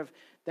taken care of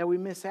that we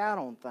miss out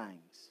on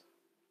things.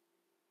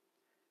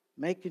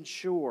 Making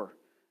sure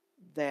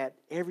that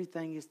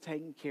everything is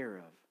taken care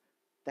of.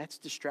 That's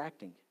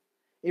distracting.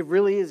 It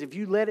really is. If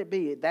you let it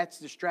be, that's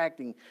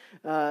distracting.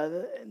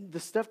 The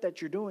stuff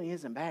that you're doing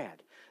isn't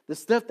bad. The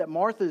stuff that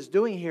Martha is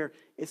doing here,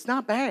 it's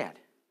not bad.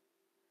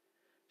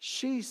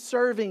 She's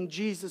serving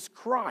Jesus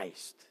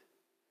Christ.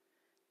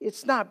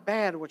 It's not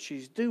bad what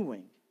she's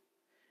doing.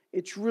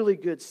 It's really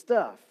good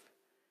stuff.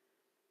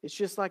 It's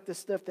just like the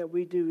stuff that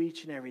we do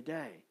each and every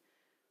day.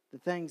 The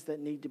things that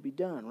need to be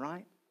done,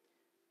 right?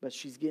 But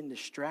she's getting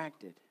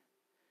distracted.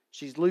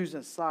 She's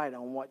losing sight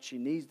on what she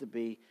needs to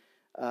be,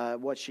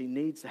 what she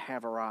needs to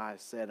have her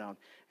eyes set on.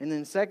 And then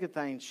the second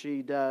thing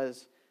she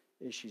does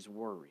is she's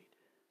worried.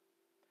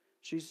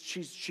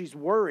 She's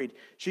worried.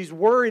 She's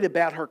worried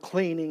about her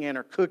cleaning and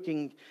her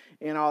cooking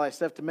and all that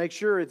stuff to make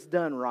sure it's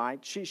done right.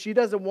 She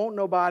doesn't want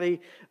nobody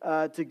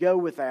to go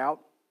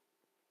without.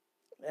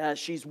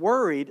 She's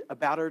worried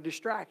about her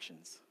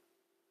distractions.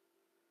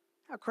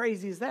 How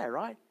crazy is that,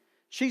 right?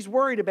 She's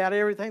worried about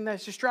everything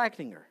that's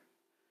distracting her.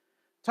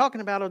 Talking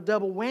about a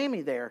double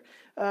whammy there.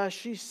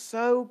 She's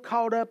so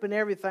caught up in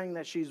everything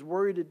that she's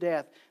worried to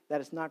death that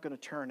it's not going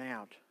to turn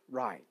out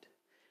right.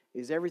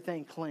 Is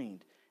everything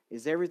cleaned?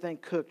 Is everything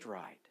cooked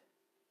right?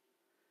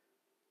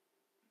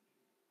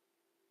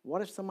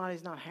 What if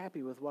somebody's not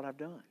happy with what I've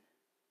done?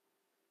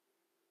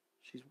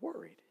 She's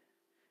worried.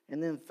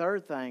 And then the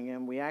third thing,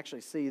 and we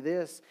actually see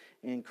this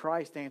in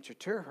Christ's answer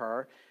to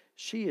her,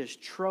 she is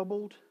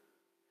troubled.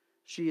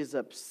 She is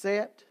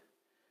upset.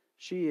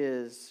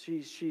 She's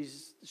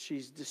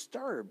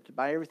disturbed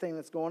by everything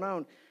that's going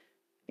on.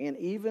 And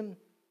even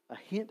a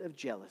hint of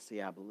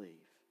jealousy, I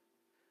believe,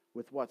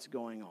 with what's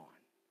going on.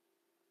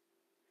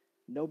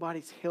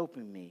 Nobody's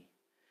helping me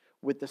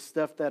with the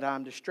stuff that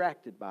I'm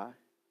distracted by.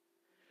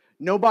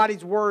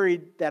 Nobody's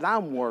worried that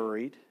I'm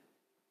worried.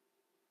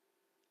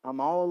 I'm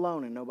all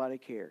alone and nobody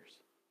cares.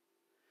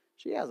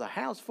 She has a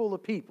house full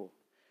of people.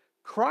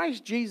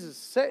 Christ Jesus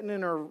sitting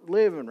in her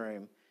living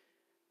room,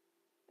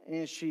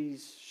 and she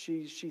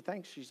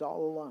thinks she's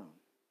all alone.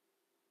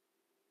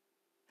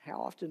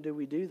 How often do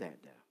we do that,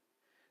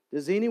 though?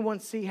 Does anyone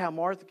see how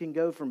Martha can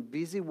go from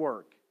busy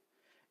work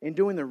and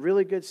doing the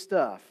really good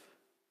stuff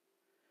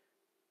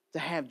to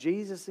have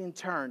Jesus in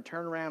turn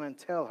around and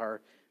tell her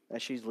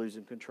that she's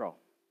losing control?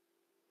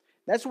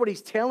 That's what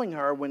he's telling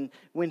her when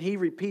he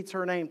repeats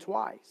her name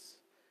twice.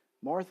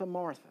 Martha,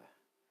 Martha,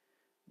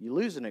 you're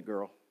losing it,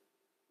 girl.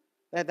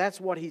 That's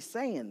what he's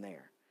saying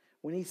there.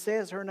 When he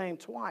says her name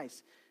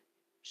twice,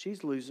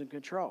 she's losing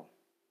control.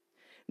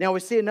 Now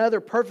we see another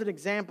perfect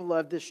example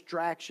of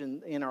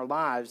distraction in our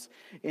lives.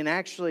 And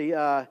actually,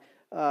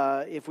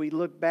 if we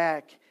look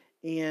back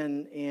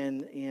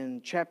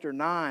in chapter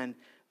 9,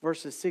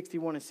 verses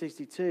 61 and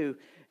 62,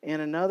 and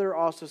another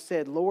also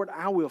said, Lord,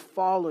 I will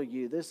follow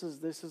you. This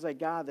is a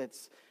guy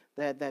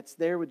that's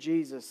there with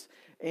Jesus.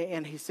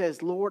 And he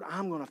says, Lord,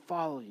 I'm going to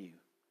follow you.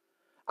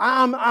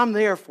 I'm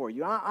there for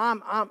you.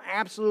 I'm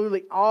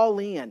absolutely all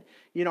in.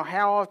 You know,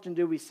 how often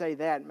do we say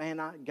that?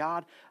 Man,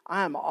 God,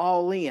 I'm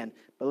all in.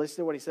 But listen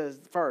to what he says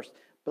first.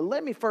 But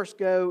let me first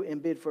go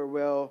and bid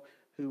farewell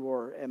who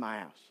are at my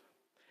house.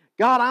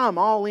 God, I'm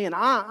all in.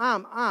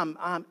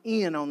 I'm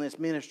in on this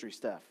ministry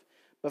stuff.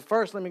 But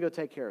first, let me go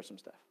take care of some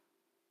stuff.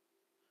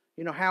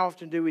 You know, how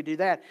often do we do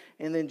that?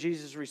 And then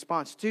Jesus'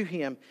 response to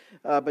him,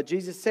 but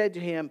Jesus said to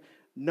him,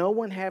 no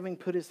one having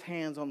put his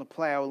hands on the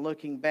plow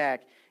looking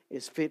back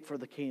is fit for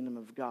the kingdom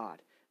of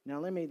God. Now,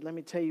 let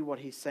me tell you what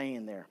he's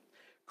saying there.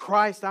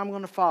 Christ, I'm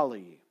going to follow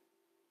you.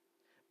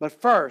 But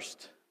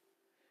first,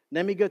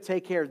 let me go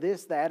take care of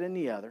this, that, and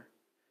the other.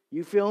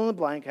 You fill in the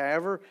blank,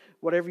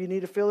 whatever you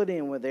need to fill it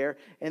in with there.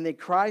 And then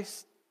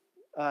Christ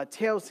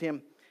tells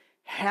him,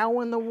 how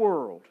in the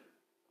world,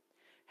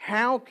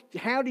 how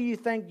do you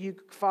think you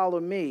could follow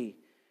me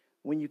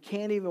when you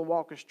can't even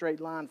walk a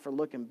straight line for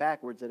looking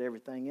backwards at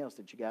everything else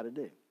that you got to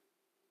do?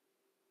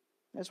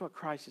 That's what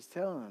Christ is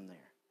telling him there.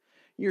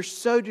 you're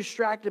so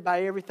distracted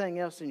by everything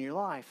else in your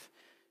life,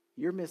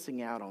 you're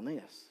missing out on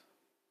this.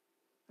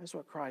 That's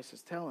what Christ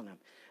is telling them.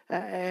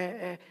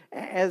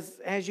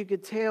 As you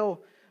could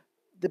tell,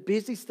 the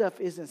busy stuff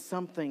isn't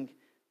something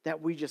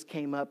that we just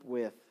came up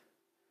with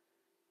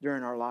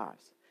during our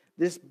lives.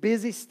 This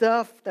busy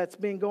stuff that's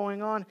been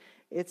going on,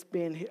 it's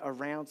been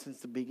around since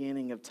the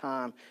beginning of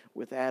time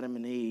with Adam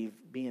and Eve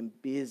being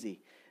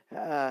busy.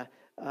 And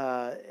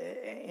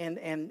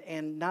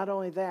not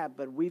only that,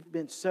 but we've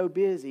been so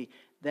busy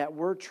that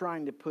we're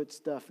trying to put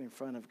stuff in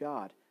front of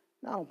God.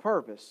 Not on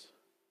purpose,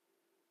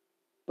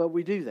 but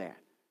we do that.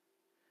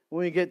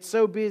 When we get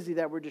so busy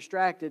that we're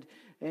distracted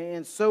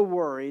and so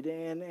worried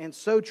and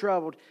so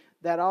troubled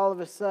that all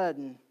of a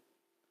sudden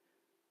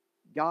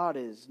God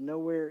is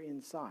nowhere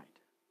in sight.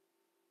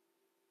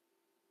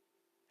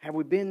 Have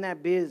we been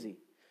that busy?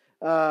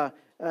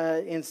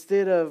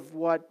 Instead of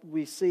what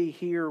we see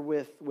here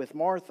with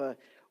Martha,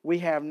 we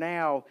have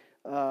now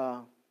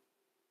our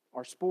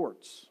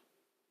sports,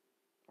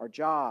 our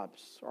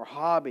jobs, our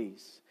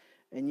hobbies.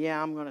 And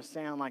yeah, I'm going to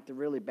sound like the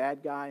really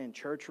bad guy in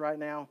church right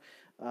now,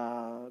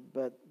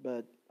 but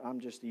I'm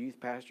just a youth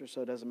pastor,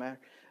 so it doesn't matter.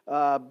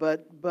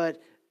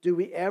 But do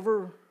we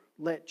ever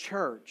let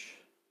church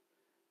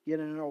get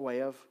in our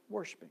way of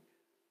worshiping?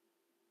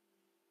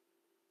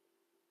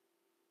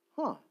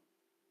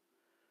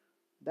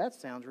 That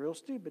sounds real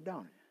stupid,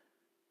 don't it?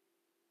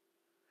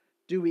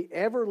 Do we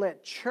ever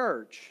let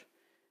church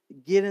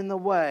get in the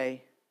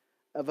way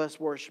of us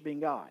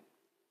worshiping God?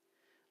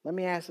 Let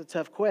me ask a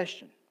tough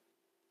question.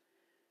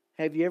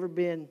 Have you ever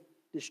been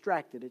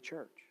distracted at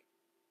church?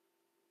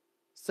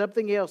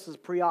 Something else is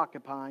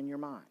preoccupying your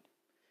mind.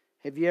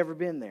 Have you ever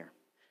been there?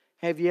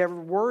 Have you ever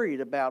worried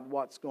about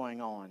what's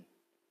going on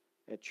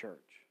at church?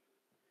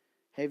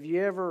 Have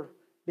you ever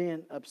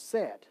been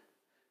upset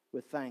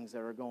with things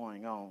that are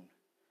going on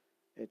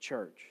at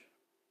church?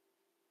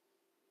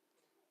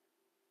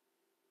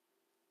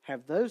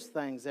 Have those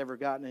things ever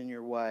gotten in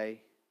your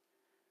way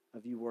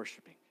of you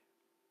worshiping?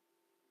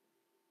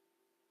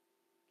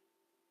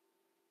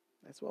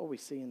 That's what we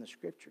see in the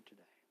scripture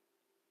today.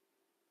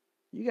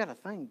 You got to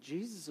think,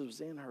 Jesus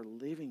was in her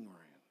living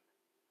room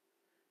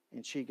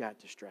and she got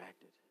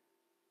distracted.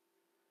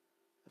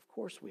 Of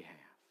course we have.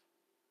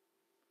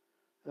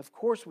 Of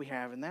course we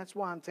have. And that's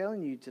why I'm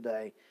telling you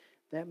today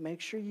that make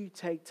sure you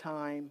take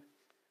time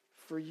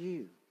for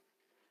you.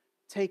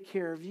 Take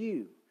care of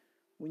you.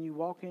 When you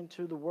walk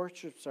into the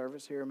worship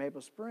service here in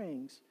Maple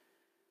Springs,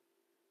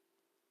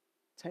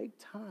 take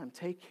time.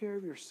 Take care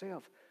of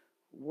yourself.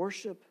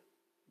 Worship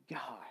God.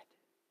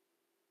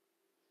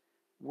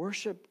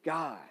 Worship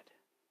God.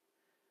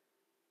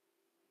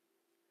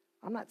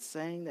 I'm not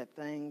saying that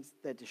things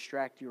that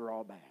distract you are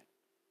all bad.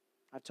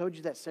 I've told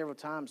you that several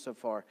times so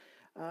far.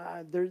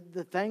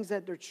 The things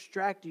that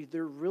distract you,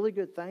 they're really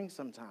good things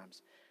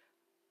sometimes.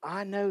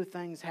 I know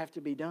things have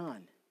to be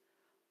done.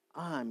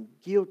 I'm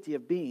guilty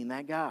of being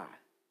that guy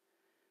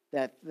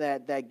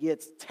that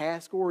gets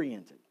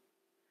task-oriented.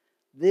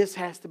 This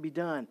has to be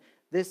done.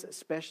 This,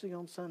 especially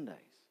on Sundays.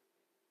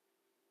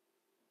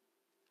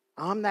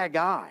 I'm that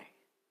guy.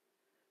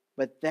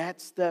 But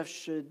that stuff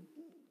should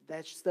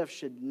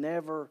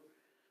never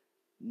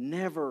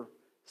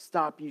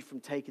stop you from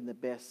taking the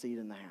best seat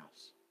in the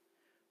house.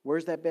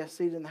 Where's that best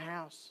seat in the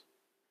house?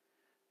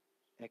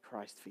 At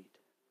Christ's feet.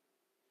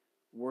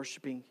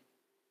 Worshiping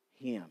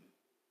Him.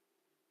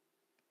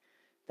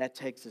 That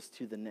takes us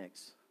to the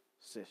next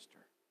sister,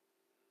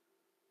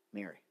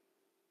 Mary.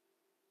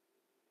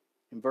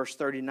 In verse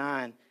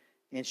 39,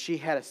 and she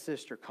had a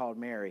sister called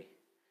Mary,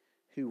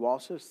 who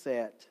also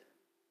sat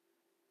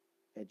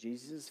at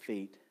Jesus'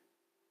 feet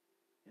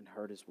and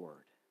heard His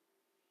word.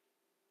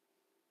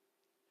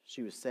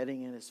 She was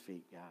sitting at His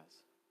feet,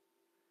 guys.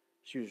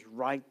 She was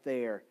right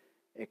there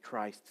at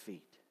Christ's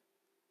feet.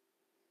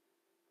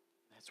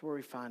 That's where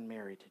we find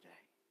Mary today.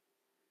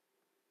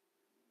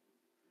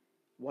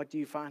 What do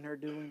you find her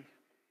doing?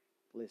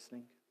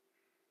 Listening.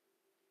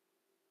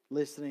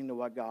 Listening to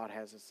what God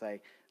has to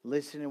say.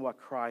 Listening to what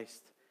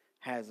Christ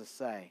has to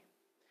say.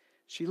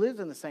 She lives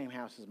in the same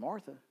house as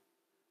Martha.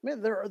 I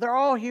mean, they're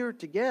all here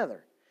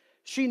together.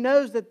 She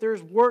knows that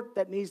there's work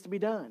that needs to be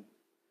done.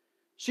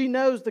 She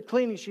knows the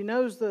cleaning. She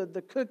knows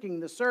the cooking,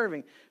 the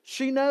serving.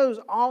 She knows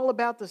all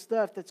about the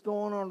stuff that's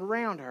going on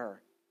around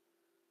her.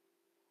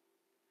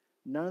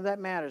 None of that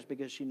matters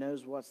because she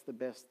knows what's the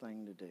best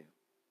thing to do.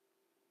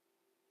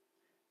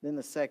 Then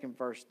the second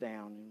verse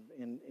down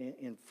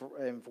in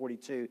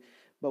 42.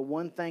 But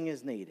one thing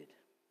is needed.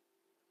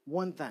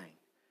 One thing.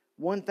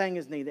 One thing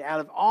is needed. Out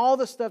of all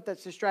the stuff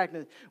that's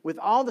distracting, with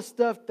all the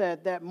stuff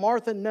that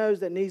Martha knows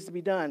that needs to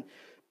be done,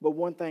 but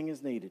one thing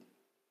is needed.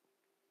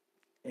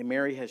 And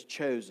Mary has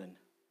chosen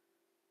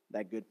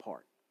that good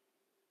part,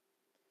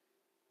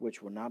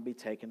 which will not be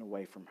taken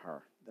away from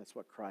her. That's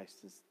what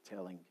Christ is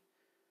telling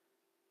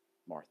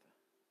Martha.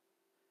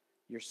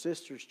 Your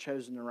sister's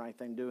chosen the right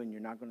thing to do, and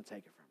you're not going to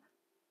take it from her.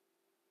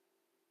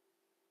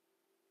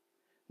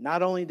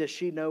 Not only does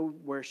she know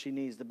where she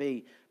needs to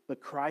be,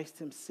 but Christ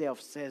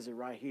Himself says it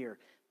right here.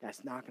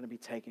 That's not going to be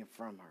taken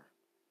from her.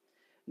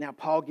 Now,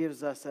 Paul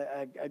gives us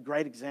a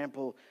great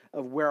example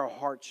of where our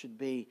hearts should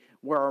be,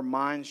 where our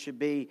minds should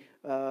be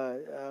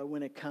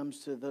when it comes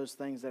to those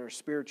things that are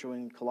spiritual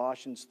in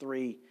Colossians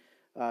 3,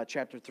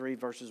 chapter 3,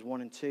 verses 1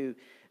 and 2.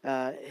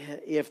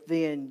 If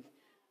then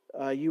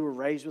you were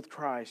raised with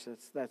Christ,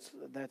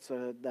 that's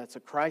a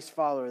Christ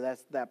follower.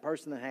 That's that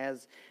person that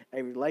has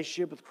a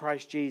relationship with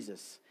Christ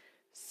Jesus.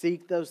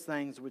 Seek those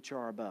things which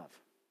are above.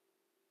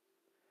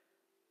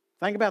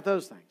 Think about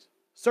those things.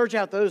 Search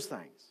out those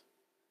things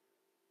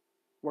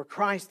where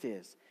Christ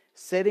is,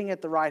 sitting at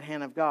the right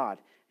hand of God.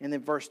 And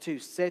then verse 2,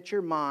 set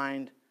your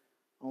mind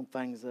on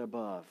things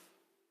above,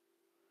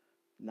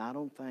 not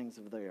on things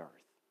of the earth.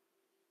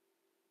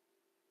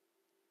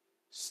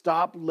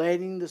 Stop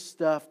letting the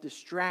stuff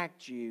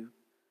distract you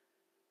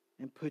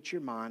and put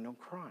your mind on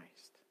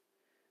Christ.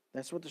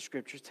 That's what the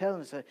Scripture's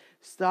telling us.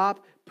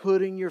 Stop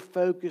putting your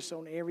focus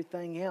on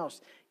everything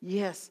else.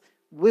 Yes,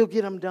 we'll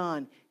get them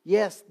done.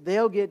 Yes,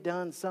 they'll get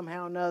done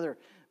somehow or another.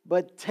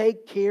 But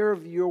take care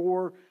of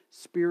your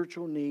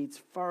spiritual needs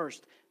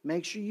first.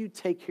 Make sure you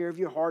take care of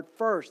your heart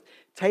first.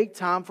 Take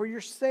time for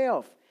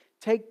yourself.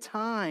 Take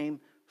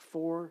time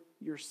for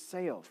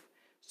yourself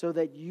so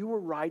that you are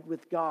right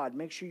with God.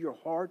 Make sure your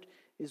heart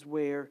is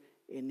where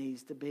it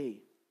needs to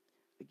be.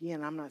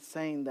 Again, I'm not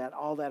saying that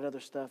all that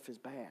other stuff is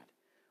bad.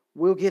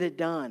 We'll get it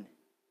done.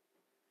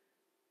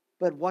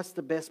 But what's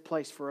the best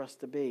place for us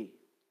to be?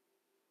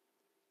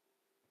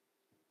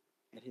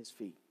 At His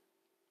feet.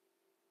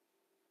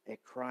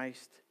 At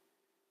Christ's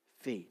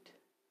feet.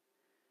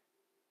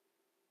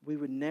 We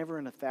would never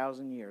in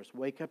 1,000 years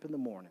wake up in the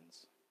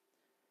mornings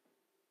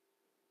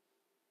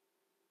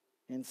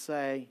and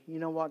say, you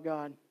know what,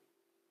 God?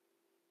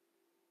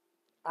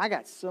 I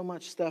got so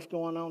much stuff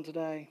going on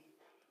today.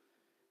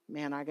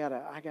 Man, I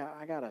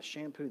gotta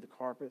shampoo the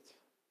carpets.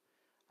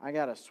 I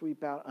gotta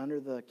sweep out under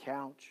the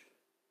couch.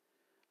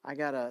 I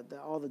gotta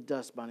all the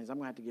dust bunnies. I'm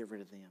gonna have to get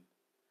rid of them.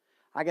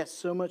 I got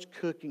so much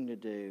cooking to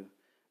do.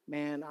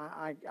 Man,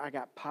 I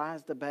got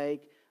pies to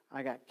bake.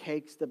 I got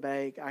cakes to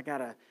bake. I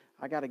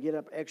gotta get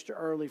up extra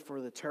early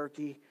for the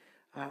turkey.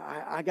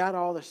 I got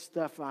all the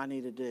stuff I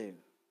need to do.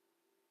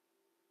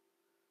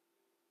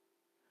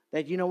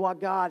 That, you know what,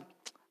 God,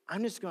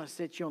 I'm just going to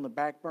set you on the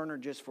back burner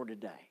just for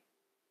today.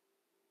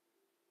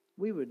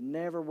 We would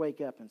never wake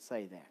up and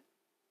say that.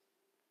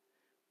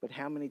 But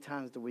how many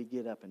times do we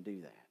get up and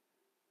do that?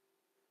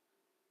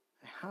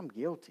 I'm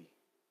guilty.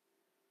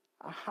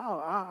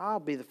 I'll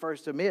be the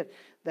first to admit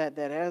that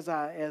as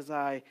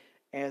I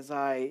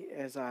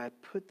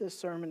put this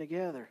sermon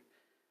together,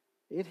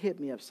 it hit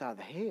me upside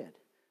the head,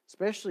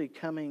 especially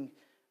coming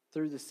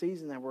through the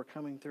season that we're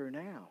coming through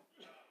now.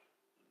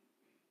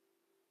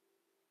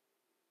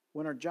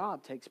 When our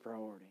job takes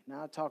priority.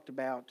 Now, I talked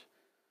about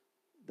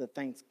the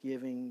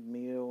Thanksgiving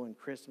meal and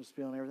Christmas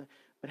meal and everything,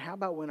 but how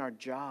about when our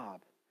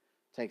job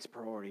takes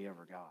priority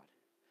over God?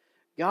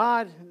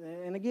 God,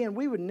 and again,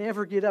 we would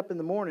never get up in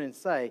the morning and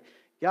say,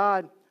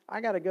 God, I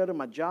got to go to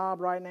my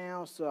job right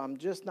now, so I'm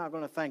just not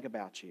going to think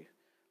about you.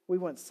 We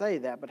wouldn't say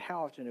that, but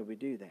how often do we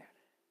do that?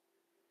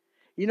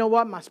 You know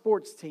what? My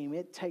sports team,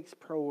 it takes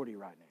priority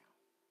right now.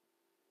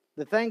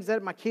 The things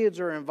that my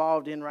kids are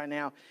involved in right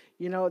now,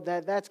 you know,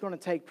 that's going to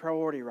take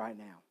priority right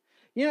now.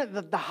 You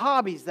know, the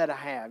hobbies that I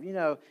have, you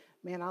know,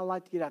 man, I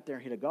like to get out there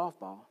and hit a golf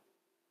ball.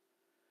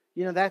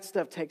 You know, that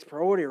stuff takes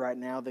priority right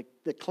now.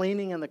 The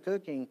cleaning and the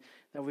cooking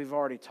that we've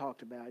already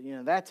talked about, you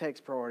know, that takes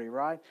priority,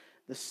 right?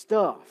 The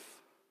stuff.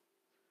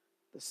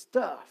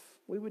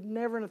 We would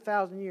never in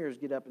 1,000 years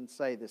get up and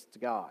say this to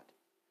God.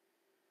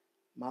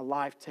 My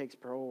life takes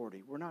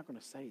priority. We're not going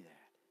to say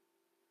that.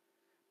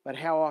 But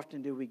how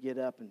often do we get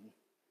up and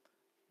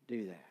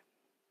do that?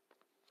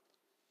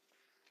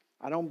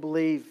 I don't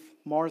believe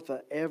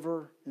Martha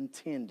ever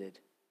intended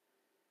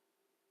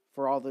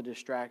for all the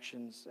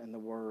distractions and the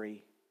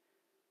worry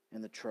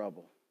and the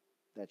trouble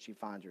that she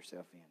finds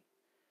herself in.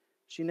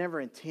 She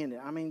never intended.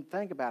 I mean,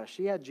 think about it.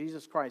 She had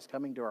Jesus Christ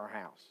coming to her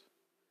house.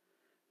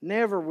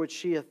 Never would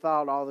she have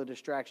thought all the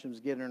distractions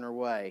would get in her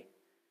way.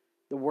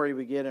 The worry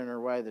would get in her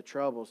way, the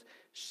troubles.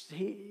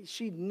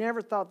 She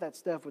never thought that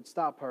stuff would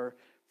stop her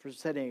from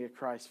sitting at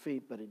Christ's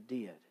feet, but it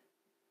did.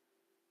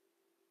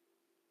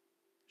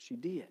 She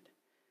did.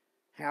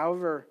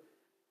 However,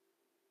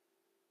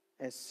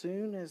 as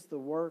soon as the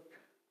work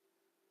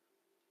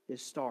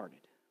is started,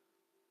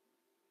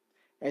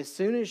 as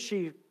soon as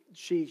she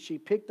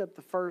picked up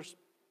the first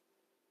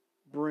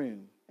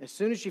broom, as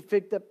soon as she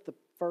picked up the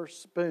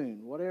first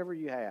spoon, whatever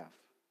you have,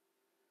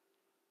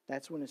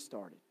 that's when it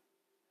started.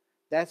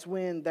 That's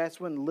when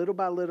little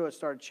by little it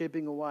started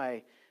chipping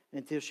away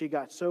until she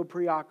got so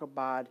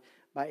preoccupied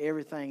by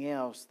everything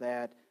else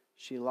that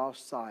she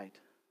lost sight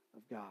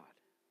of God.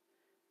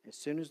 As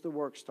soon as the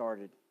work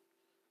started,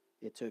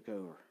 it took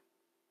over.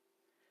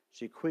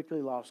 She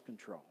quickly lost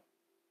control.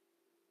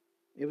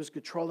 It was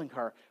controlling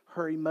her.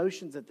 Her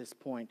emotions at this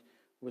point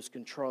was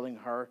controlling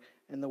her,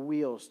 and the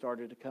wheels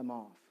started to come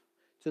off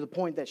to the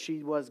point that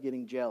she was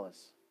getting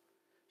jealous.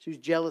 She was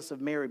jealous of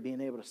Mary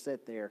being able to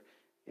sit there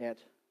at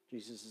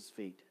Jesus'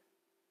 feet.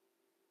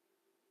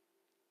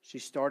 She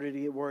started to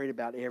get worried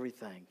about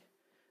everything,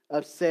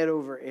 upset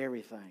over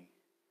everything,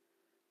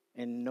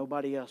 and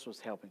nobody else was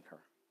helping her.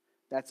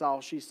 That's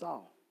all she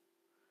saw.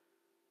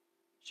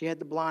 She had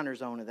the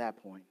blinders on at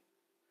that point.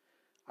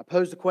 I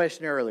posed a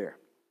question earlier.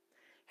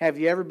 Have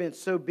you ever been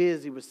so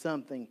busy with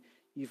something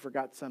you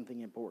forgot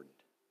something important?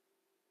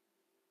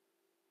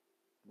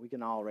 We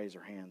can all raise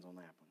our hands on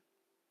that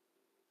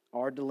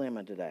one. Our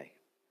dilemma today,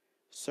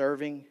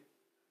 serving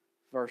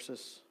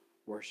versus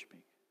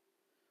worshiping.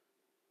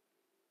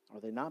 Are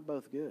they not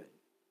both good?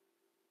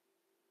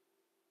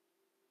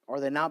 Are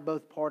they not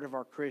both part of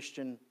our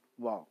Christian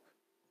walk?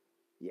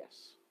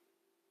 Yes.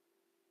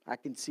 I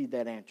concede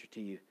that answer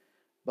to you.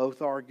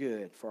 Both are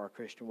good for our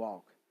Christian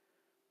walk.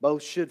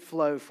 Both should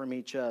flow from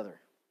each other.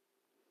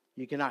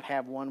 You cannot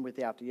have one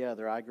without the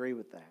other. I agree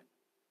with that.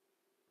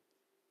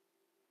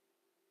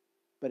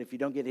 But if you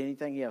don't get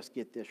anything else,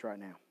 get this right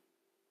now.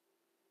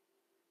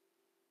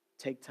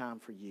 Take time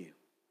for you.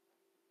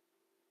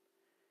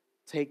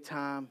 Take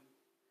time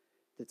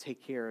to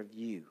take care of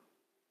you.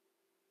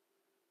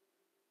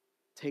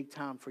 Take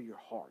time for your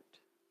heart.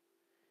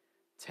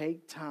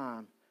 Take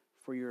time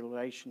for your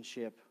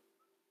relationship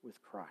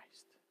with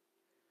Christ.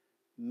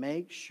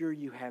 Make sure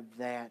you have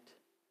that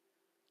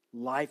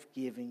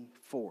life-giving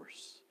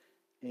force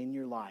in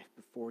your life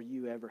before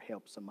you ever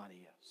help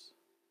somebody else.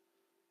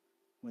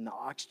 When the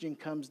oxygen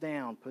comes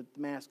down, put the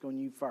mask on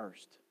you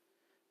first.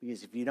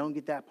 Because if you don't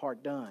get that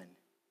part done,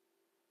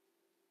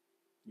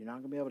 you're not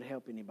going to be able to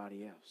help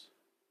anybody else.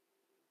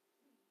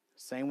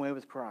 Same way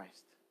with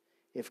Christ.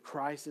 If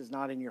Christ is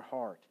not in your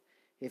heart,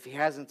 if He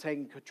hasn't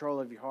taken control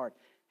of your heart,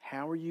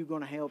 how are you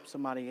going to help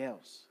somebody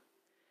else?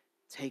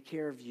 Take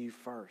care of you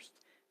first.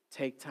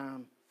 Take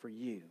time for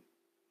you.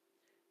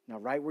 Now,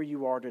 right where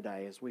you are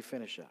today, as we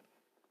finish up,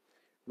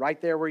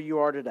 right there where you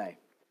are today,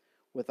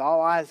 with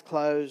all eyes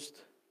closed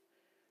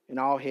and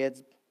all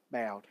heads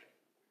bowed.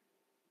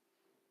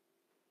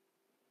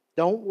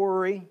 Don't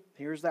worry.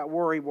 Here's that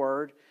worry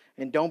word.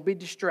 And don't be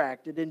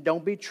distracted and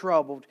don't be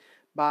troubled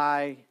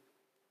by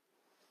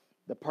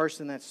the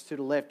person that's to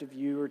the left of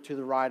you or to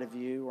the right of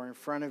you or in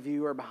front of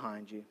you or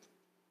behind you.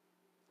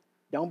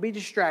 Don't be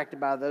distracted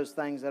by those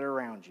things that are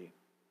around you.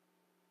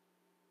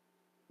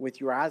 With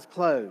your eyes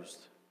closed,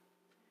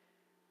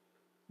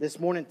 this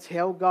morning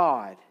tell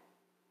God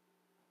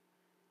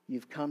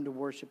you've come to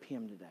worship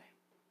Him today.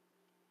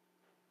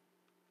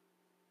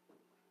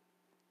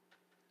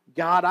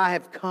 God, I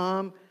have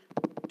come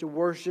to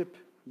worship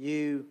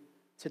You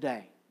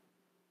today.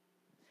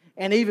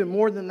 And even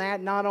more than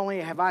that, not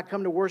only have I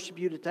come to worship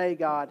You today,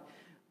 God,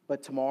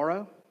 but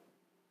tomorrow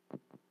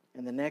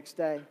and the next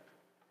day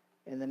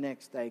and the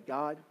next day.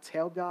 God,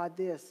 tell God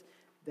this,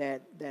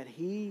 that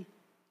He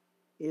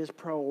is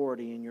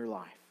priority in your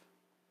life.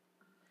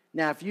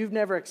 Now, if you've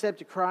never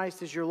accepted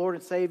Christ as your Lord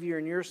and Savior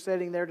and you're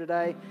sitting there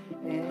today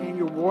and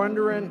you're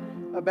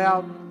wondering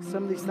about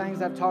some of these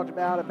things I've talked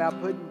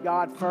about putting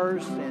God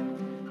first and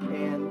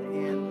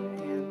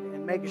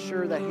making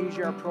sure that He's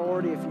your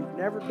priority, if you've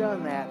never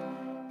done that,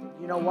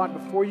 you know what?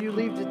 Before you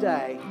leave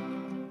today,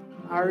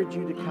 I urge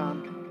you to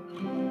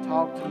come.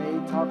 Talk to me,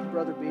 talk to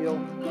Brother Bill,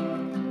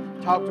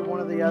 talk to one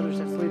of the others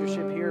that's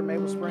leadership here in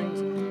Maple Springs,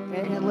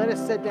 and let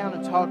us sit down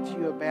and talk to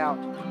you about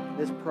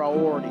this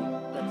priority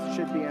that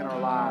should be in our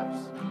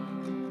lives.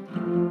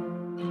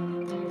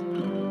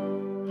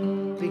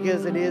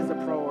 Because it is a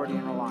priority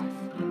in our life.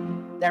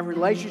 That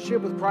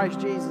relationship with Christ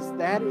Jesus,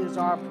 that is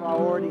our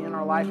priority in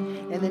our life.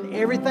 And then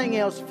everything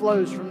else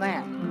flows from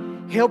that.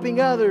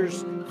 Helping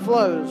others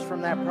flows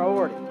from that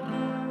priority.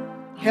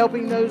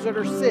 Helping those that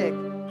are sick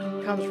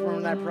comes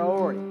from that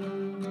priority.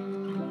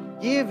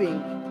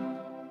 Giving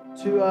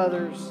to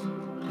others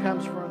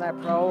comes from that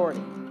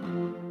priority.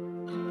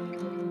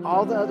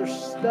 All the other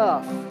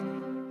stuff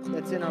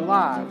that's in our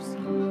lives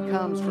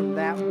comes from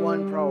that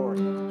one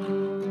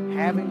priority.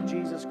 Having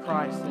Jesus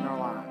Christ in our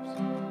lives.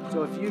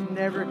 So if you've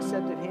never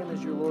accepted Him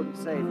as your Lord and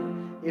Savior,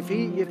 if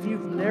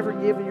you've never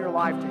given your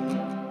life to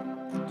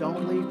Him,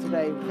 don't leave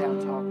today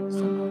without talking to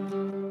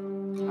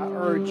somebody. I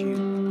urge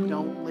you,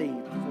 don't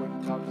leave before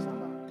you talk to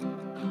somebody.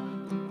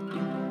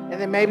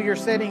 And then maybe you're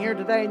sitting here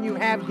today and you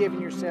have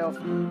given yourself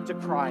to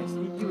Christ.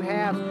 You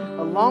have,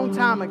 a long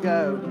time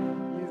ago,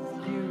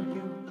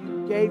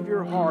 you gave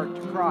your heart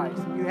to Christ.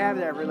 You have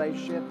that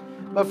relationship.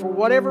 But for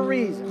whatever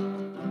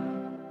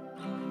reason,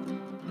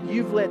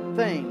 you've let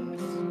things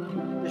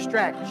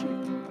distract you.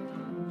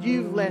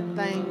 You've let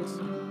things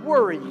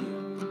worry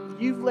you.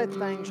 You've let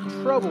things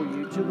trouble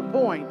you to the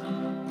point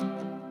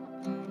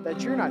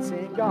that you're not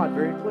seeing God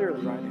very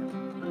clearly right now.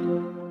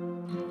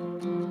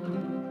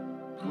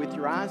 With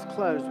your eyes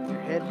closed, with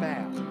your head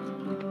bowed,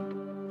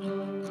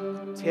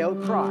 tell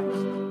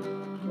Christ,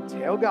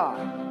 tell God,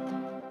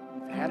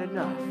 you've had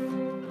enough.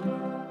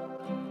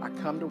 I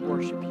come to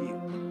worship You.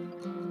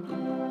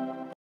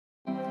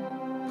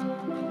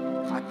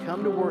 I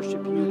come to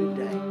worship You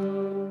today.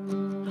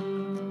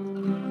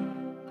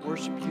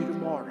 Worship You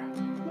tomorrow.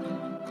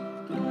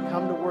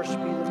 Come to worship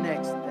You the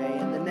next day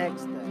and the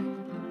next day.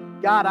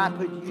 God, I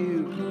put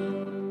You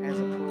as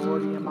a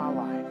priority in my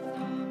life.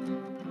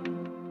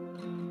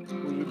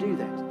 Will You do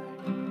that today.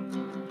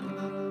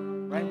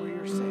 Right where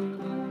you're sitting.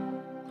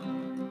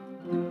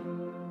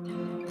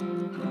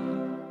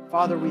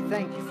 Father, we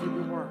thank you for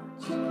your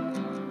words.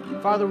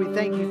 Father, we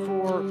thank you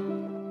for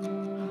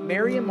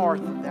Mary and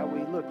Martha that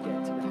we looked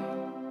at today.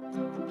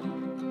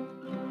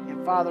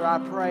 And Father, I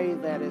pray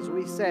that as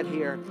we sit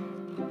here,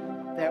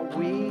 that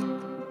we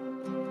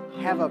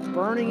have a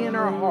burning in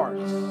our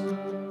hearts,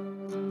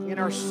 in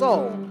our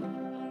soul,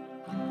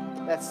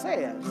 that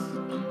says,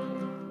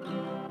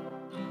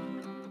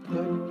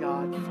 put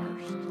God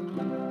first.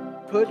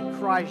 Put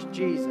Christ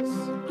Jesus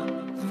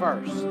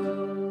first.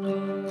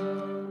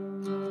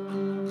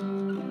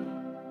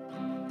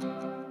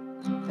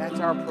 That's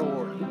our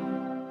priority.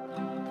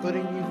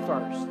 Putting you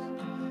first.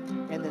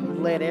 And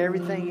then let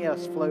everything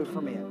else flow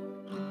from it.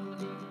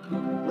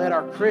 Let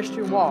our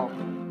Christian walk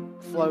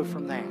flow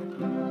from that.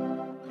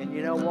 And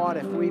you know what?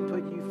 If we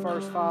put you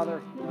first,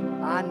 Father,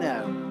 I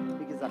know,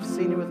 because I've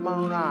seen it with my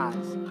own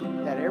eyes,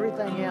 that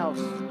everything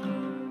else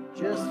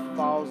just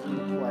falls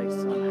into place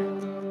somehow.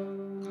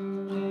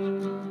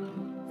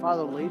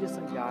 Father, lead us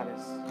and guide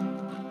us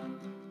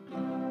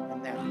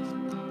in that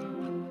respect.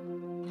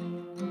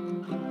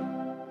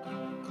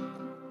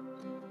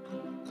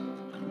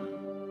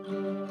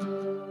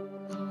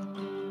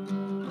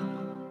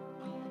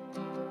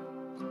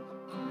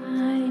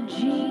 My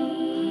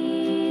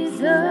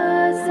Jesus,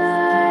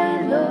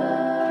 I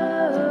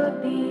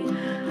love thee.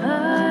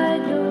 I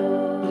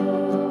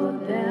know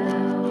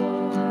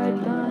thou art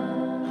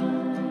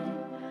mine.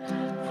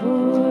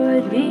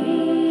 For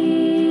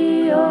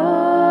thee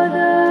all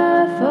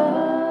the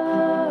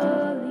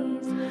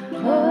follies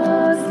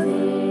of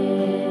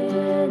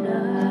sin I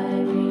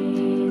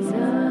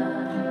resign.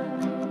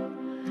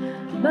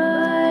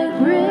 My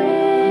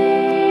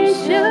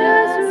gracious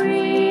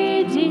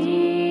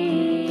Redeemer,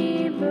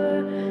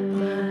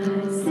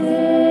 my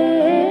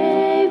Savior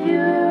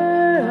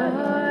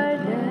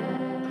art thou.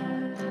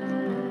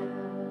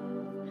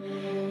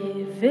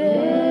 If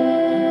ever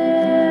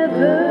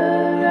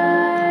I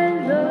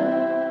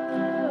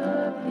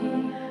love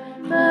thee,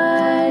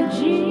 my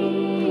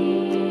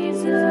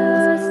Jesus,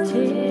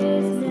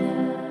 'tis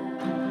now.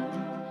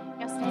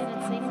 Y'all stand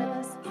and sing with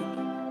us.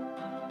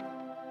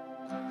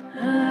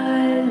 I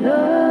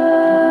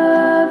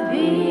love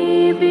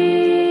thee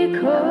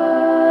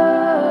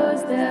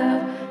because thou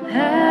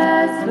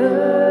hast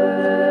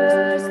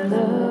first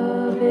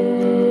loved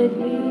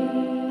me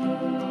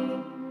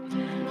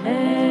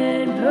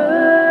and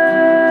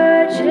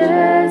purchased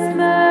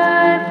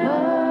my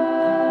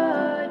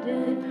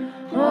pardon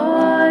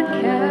on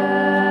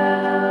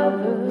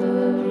Calvary's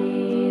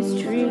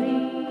tree.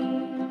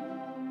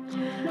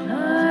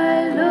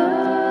 I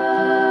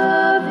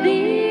love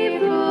thee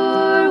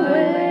for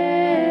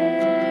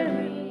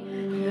wearing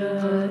the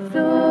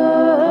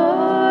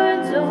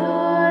thorns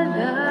on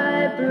thy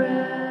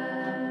brow.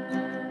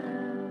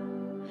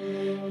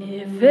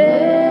 If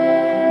ever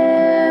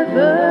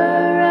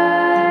I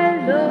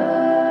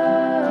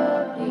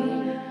love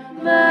thee,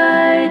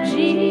 my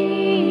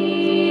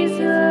Jesus,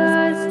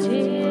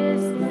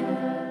 'tis now.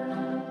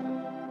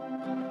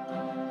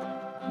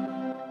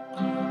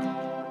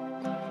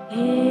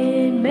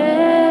 In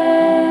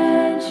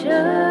mansions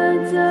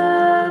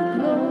of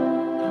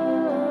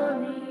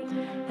glory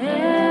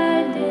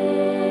and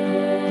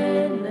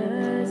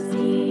endless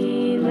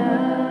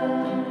delight,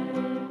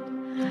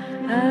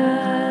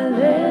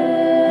 I'll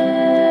ever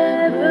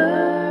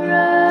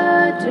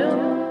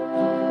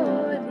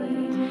adore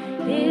thee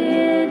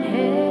in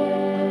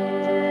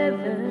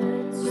heaven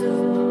so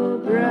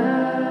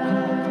bright.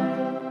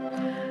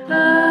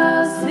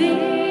 I'll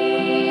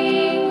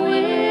sing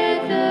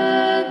with the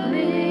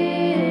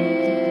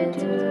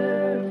glittering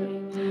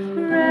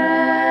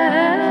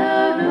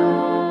crown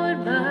on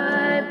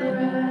my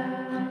brow.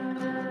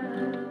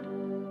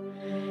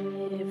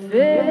 If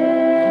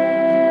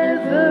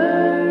ever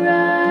I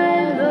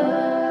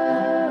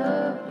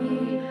love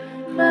thee,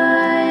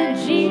 my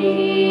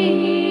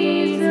Jesus,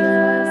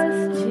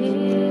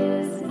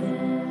 'tis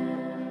now.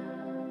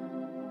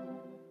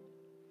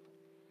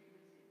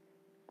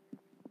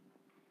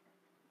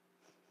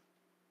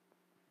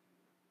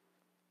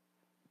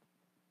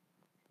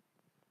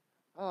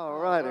 All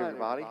right,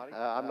 everybody.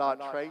 I'm not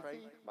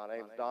Tracy. My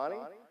name's Donnie.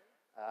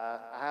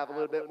 I have a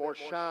little bit more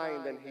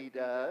shine than he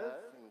does,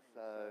 and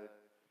so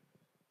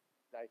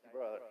thank you,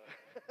 brother.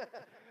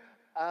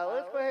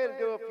 Let's go ahead and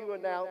do a few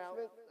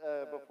announcements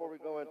before we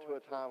go into a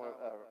time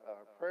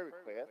of prayer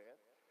request.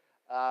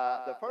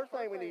 The first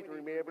thing we need to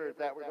remember is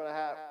that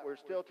we're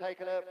still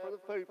taking up for the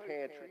food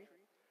pantry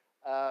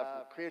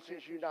from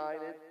Christians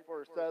United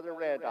for Southern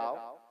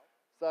Randolph.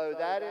 So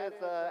that is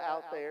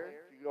out there.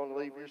 If you're going to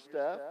leave your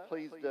stuff,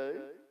 please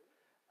do.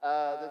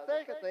 The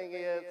second thing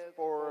is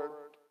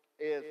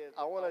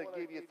I want to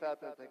give you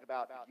something to think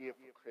about to give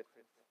for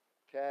Christmas.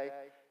 Okay?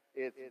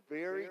 It's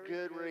very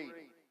good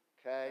reading.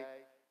 Okay?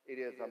 It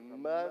is a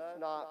must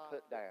not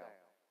put down.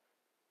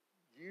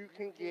 You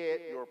can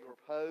get your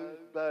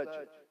proposed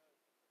budget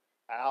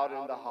out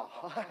in the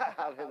hall,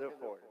 out in the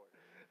foyer.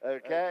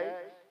 Okay?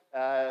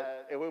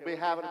 And we'll be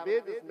having a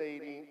business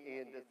meeting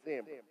in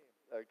December,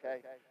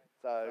 okay?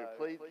 So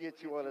please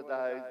get you one of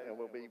those, and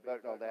we'll be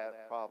voting on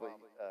that probably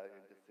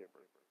in December.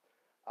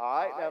 All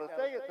right, now the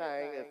second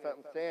thing is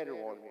something Sandra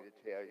wanted me to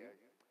tell you,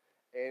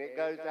 and it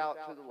goes out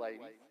to the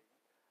ladies.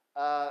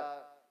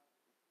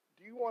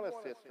 Do you want a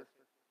sister?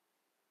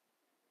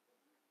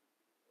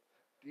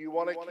 Do you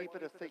want to keep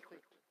it a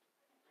secret?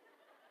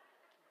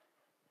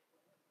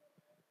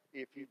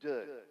 If you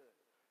do,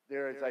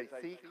 there is a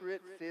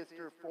secret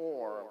sister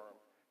form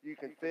you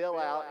can fill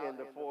out in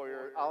the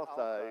foyer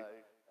also,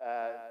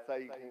 so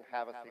you can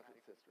have a secret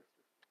sister.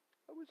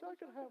 I wish I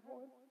could have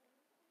one.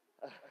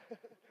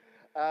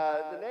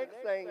 The next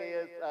thing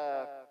is,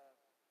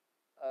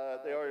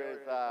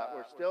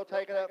 we're still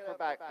taking up for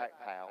Backpack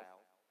Pals,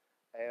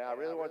 and I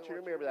really want you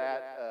to remember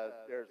that.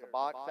 There's a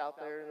box out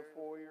there in the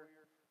foyer.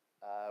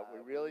 We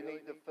really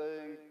need the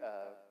food.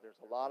 There's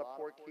a lot of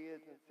poor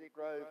kids in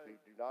Seagrove who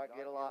do not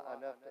get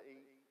enough to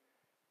eat.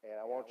 And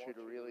I want you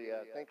to really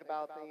think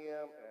about them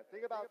and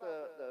think about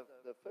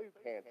the food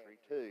pantry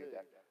too.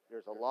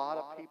 There's a lot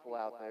of people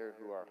out there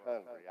who are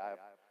hungry.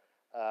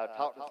 I've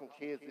talked to some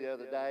kids the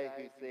other day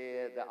who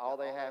said that all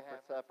they have for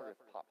supper is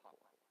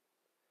popcorn.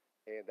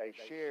 And they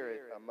share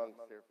it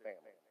amongst their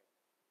family.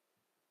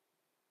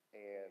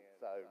 And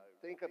so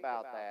think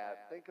about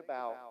that. Think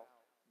about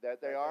that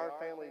there are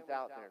families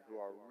out there who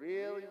are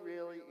really,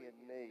 really in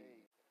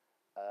need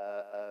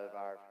of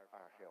our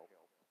help.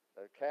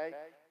 Okay?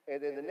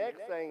 And then the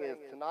next thing is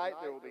tonight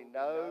there will be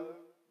no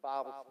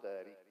Bible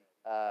study.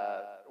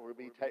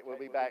 We'll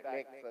be back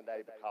next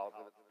Sunday because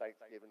of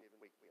Thanksgiving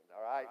weekend.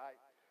 All right?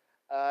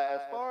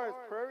 As far as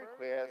prayer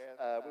requests,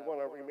 we want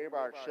to remember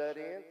our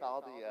shut-ins,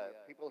 all the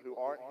people who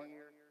aren't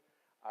here,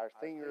 our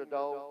senior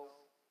adults.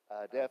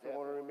 Definitely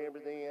want to remember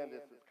them.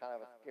 This is kind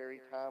of a scary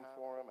time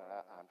for them, and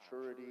I'm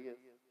sure it is.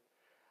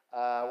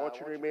 I want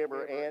you to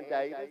remember Ann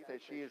Davis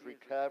as she is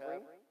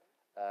recovering.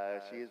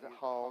 She is at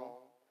home.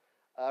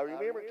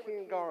 Remember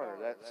Ken Garner,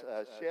 that's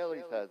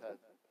Shelley's husband.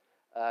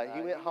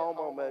 He went home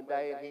on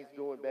Monday and he's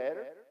doing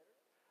better.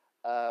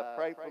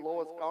 Pray for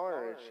Lois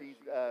Garner as she's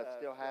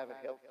still having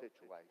health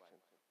situations.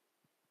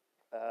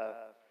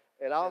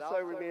 And also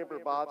remember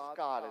Bob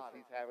Scott as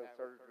he's having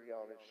surgery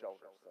on his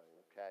shoulder soon,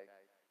 okay?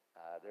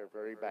 They're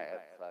very bad.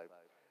 So,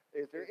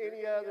 is there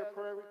any other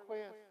prayer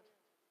requests?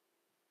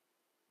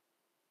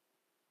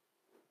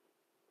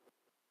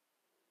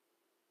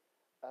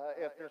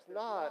 If there's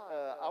not,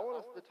 I want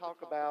us to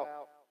talk about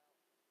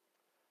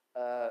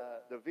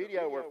the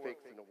video we're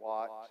fixing to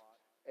watch,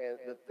 and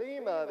the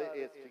theme of it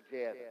is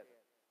together.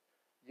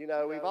 You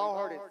know, we've all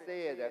heard it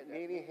said that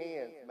many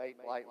hands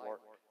make light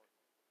work.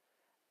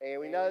 And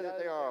we know that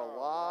there are a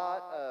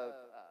lot of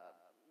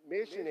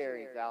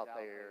missionaries out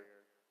there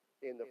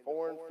in the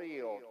foreign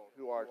field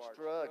who are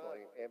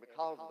struggling, and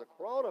because of the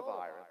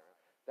coronavirus,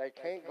 they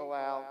can't go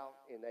out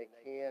and they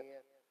can't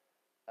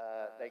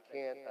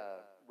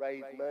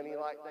raise money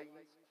like they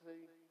used to.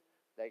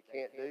 They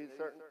can't do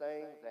certain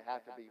things. They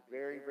have to be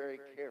very, very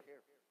careful.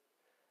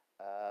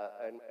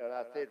 And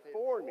I said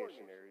foreign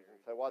missionaries, and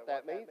so what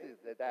that means is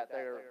that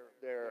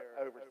they're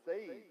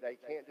overseas. They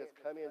can't just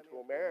come into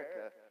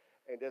America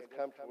and just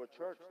come to a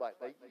church like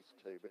they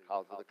used to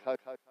because of the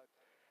COVID.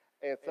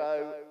 And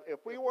so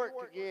if we work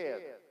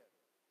together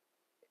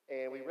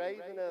and we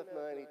raise enough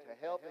money to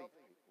help these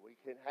people, we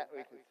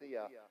can see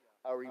a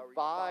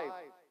revival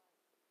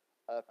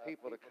of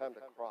people to come to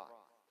Christ.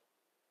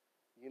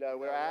 You know,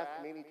 we're asked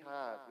many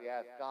times, we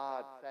ask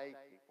God, save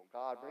people.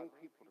 God, bring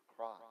people to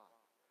Christ.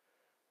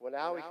 Well,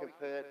 now we can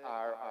put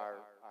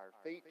our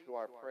feet to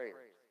our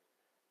prayers,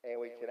 and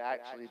we can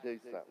actually do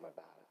something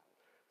about it.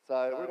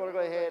 So we're going to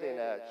go ahead and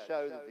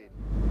show the video.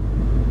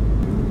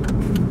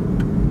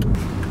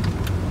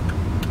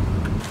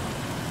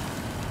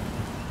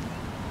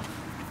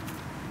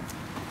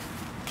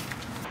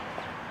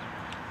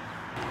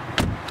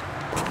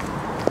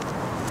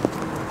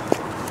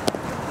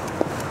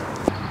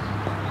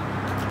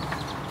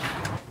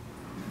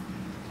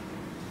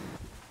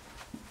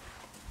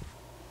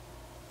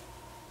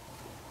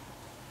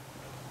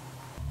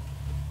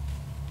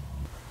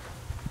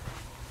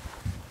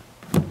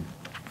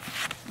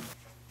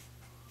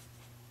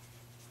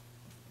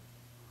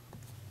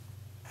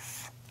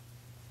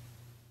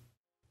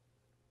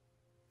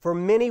 For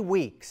many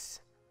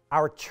weeks,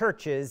 our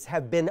churches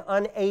have been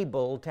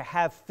unable to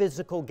have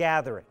physical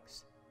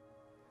gatherings.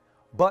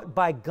 But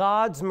by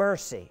God's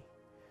mercy,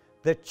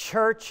 the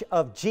Church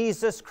of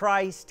Jesus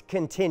Christ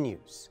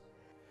continues.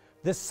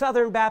 The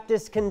Southern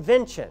Baptist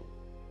Convention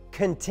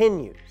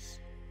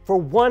continues. For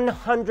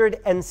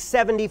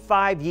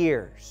 175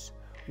 years,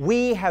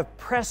 we have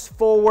pressed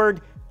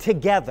forward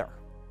together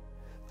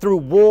through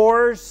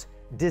wars,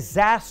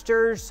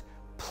 disasters,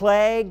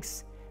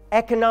 plagues,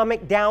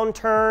 economic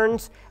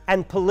downturns,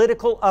 and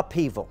political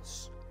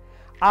upheavals.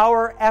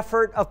 Our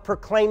effort of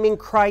proclaiming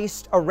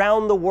Christ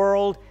around the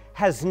world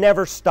has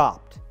never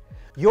stopped.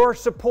 Your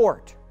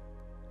support,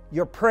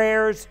 your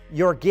prayers,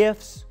 your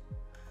gifts,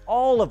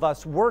 all of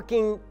us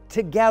working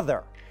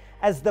together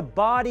as the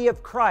body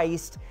of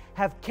Christ,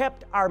 have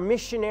kept our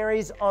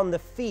missionaries on the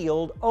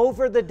field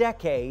over the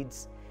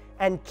decades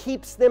and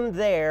keeps them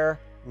there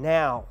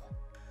now.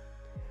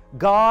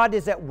 God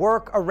is at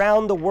work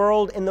around the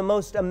world in the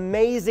most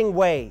amazing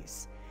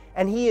ways,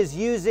 and He is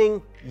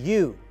using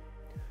you,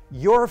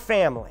 your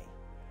family,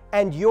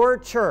 and your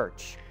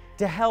church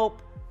to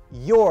help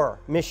your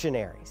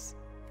missionaries,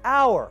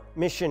 our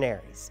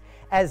missionaries,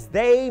 as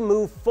they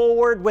move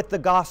forward with the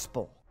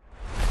gospel.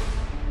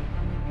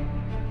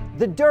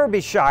 The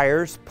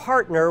Derbyshires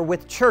partner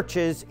with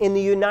churches in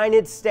the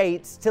United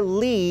States to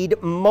lead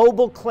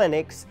mobile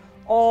clinics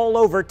all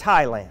over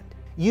Thailand,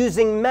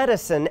 using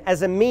medicine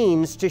as a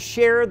means to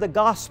share the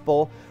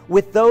gospel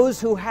with those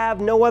who have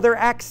no other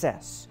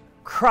access.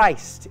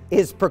 Christ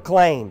is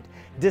proclaimed,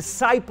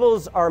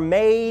 disciples are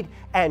made,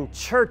 and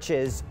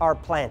churches are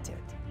planted.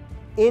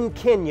 In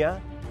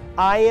Kenya,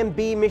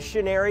 IMB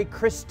missionary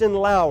Kristen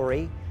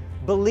Lowry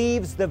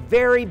believes the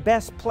very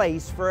best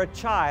place for a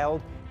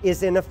child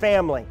is in a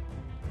family.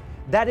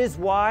 That is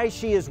why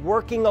she is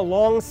working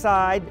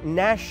alongside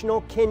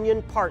national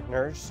Kenyan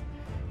partners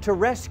to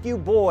rescue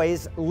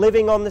boys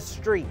living on the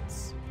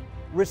streets,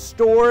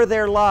 restore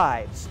their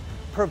lives,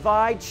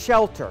 provide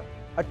shelter,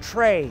 a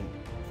trade,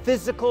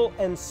 physical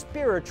and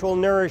spiritual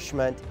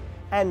nourishment,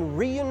 and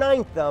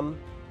reunite them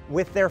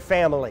with their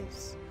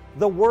families.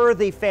 The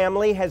Worthy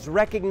family has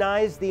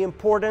recognized the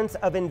importance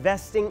of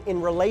investing in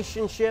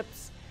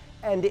relationships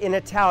and in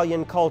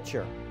Italian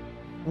culture,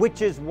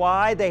 which is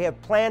why they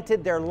have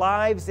planted their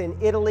lives in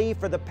Italy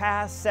for the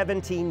past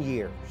 17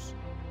 years.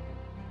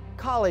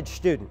 College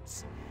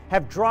students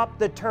have dropped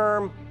the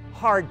term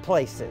hard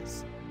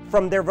places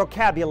from their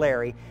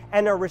vocabulary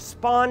and are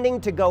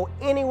responding to go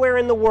anywhere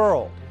in the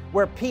world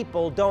where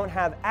people don't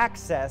have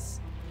access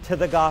to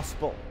the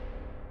gospel.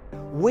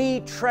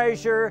 We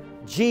treasure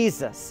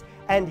Jesus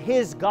and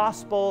His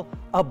gospel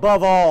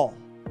above all.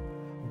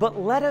 But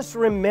let us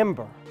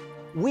remember,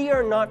 we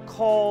are not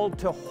called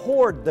to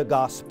hoard the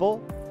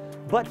gospel,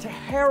 but to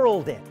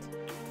herald it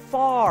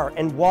far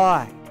and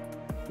wide.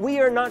 We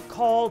are not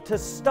called to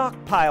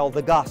stockpile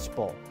the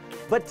gospel,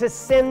 but to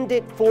send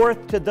it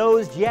forth to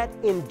those yet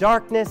in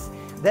darkness,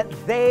 that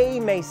they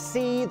may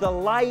see the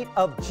light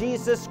of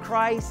Jesus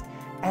Christ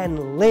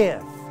and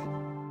live.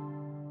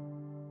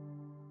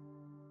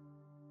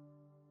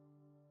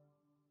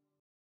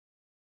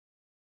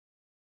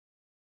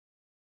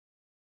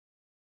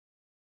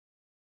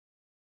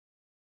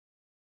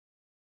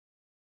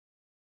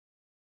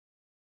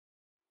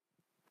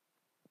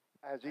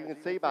 As you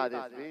can see by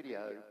this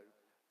video,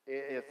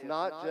 it's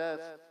not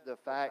just the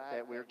fact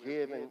that we're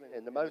giving,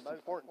 and the most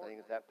important thing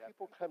is that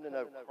people come to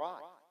know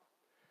Christ.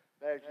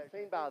 But as you've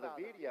seen by the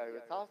video,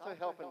 it's also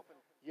helping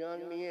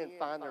young men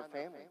find their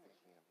family.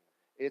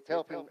 It's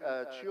helping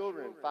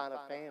children find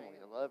a family,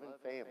 a loving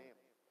family.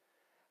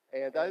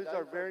 And those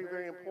are very,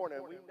 very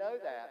important. And we know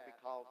that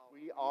because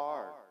we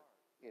are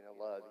in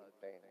a loving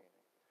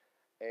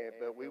family.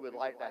 But we would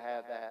like to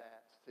have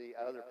that, see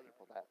other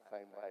people that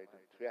same way,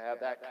 to have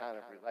that kind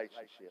of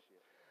relationship.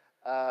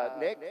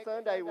 Next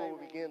Sunday, we'll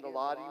begin the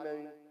Lottie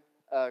Moon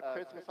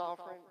Christmas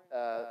offering.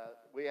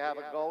 We have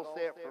a goal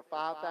set for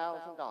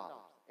 $5,000.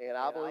 And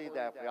I believe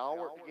that if we all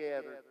work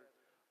together,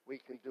 we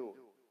can do it.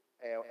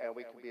 And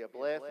we can be a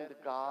blessing to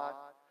God.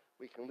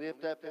 We can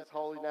lift up His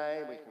holy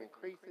name. We can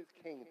increase His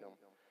kingdom.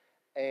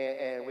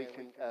 And we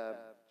can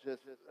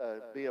just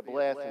be a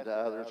blessing to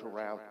others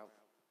around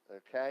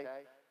us. Okay?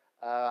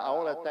 I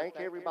want to thank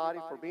everybody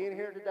for being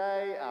here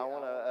today. I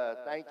want to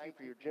thank you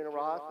for your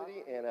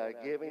generosity and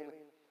giving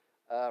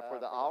for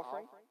the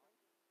offering.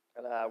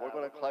 And we're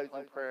going to close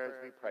in prayer as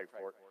we pray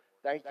for it.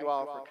 Thank you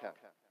all for coming.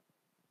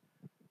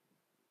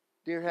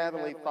 Dear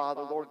Heavenly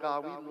Father, Lord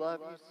God, we love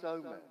you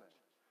so much.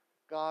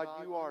 God,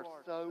 you are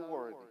so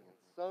worthy and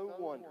so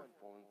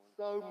wonderful and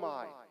so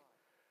mighty.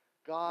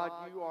 God,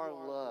 you are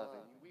love,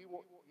 and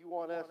you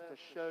want us to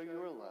show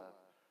your love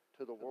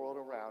to the world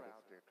around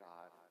us, dear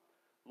God.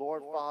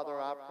 Lord,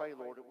 Father, I pray,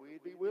 Lord, that we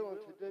would be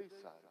willing to do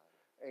so.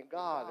 And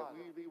God, that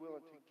we would be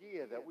willing to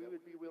give, that we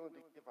would be willing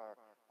to give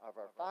of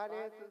our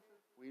finances,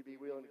 we'd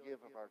be willing to give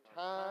of our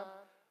time,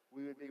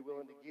 we would be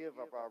willing to give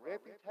of our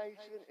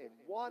reputation, and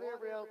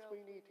whatever else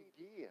we need to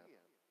give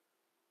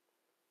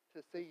to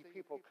see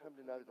people come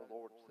to know the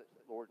Lord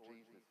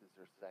Jesus as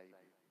their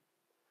Savior.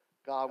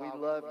 God, we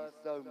love you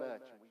so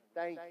much, and we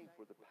thank you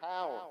for the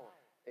power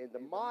and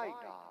the might,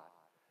 God,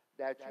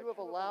 that you have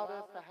allowed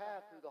us to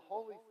have through the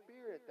Holy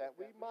Spirit, that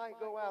we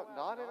might go out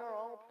not in our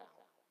own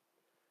power,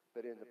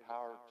 but in the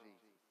power of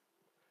Jesus.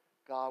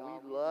 God, we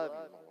love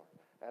you, Lord.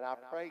 And I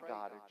pray,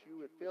 God, that you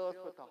would fill us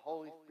with the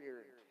Holy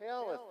Spirit.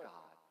 Tell us,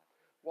 God,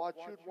 what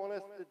you'd want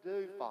us to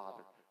do,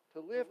 Father, to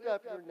lift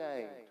up your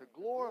name, to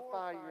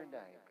glorify your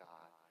name,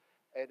 God,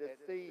 and to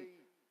see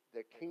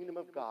the kingdom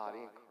of God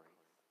increase.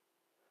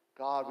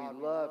 God, we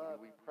love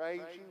you. We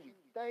praise you. We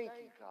thank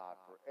you, God,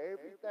 for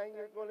everything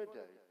you're going to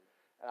do.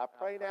 And I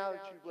pray now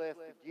that you bless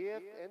the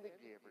gift and the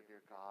giver,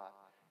 dear God.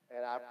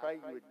 And I pray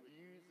you would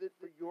use it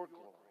for your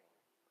glory.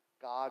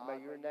 God,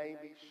 may your name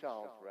be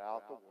shown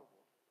throughout the world.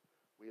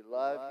 We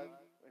love you.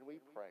 and we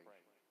praise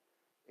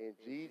you. In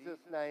Jesus'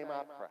 name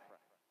I pray.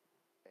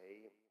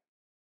 Amen.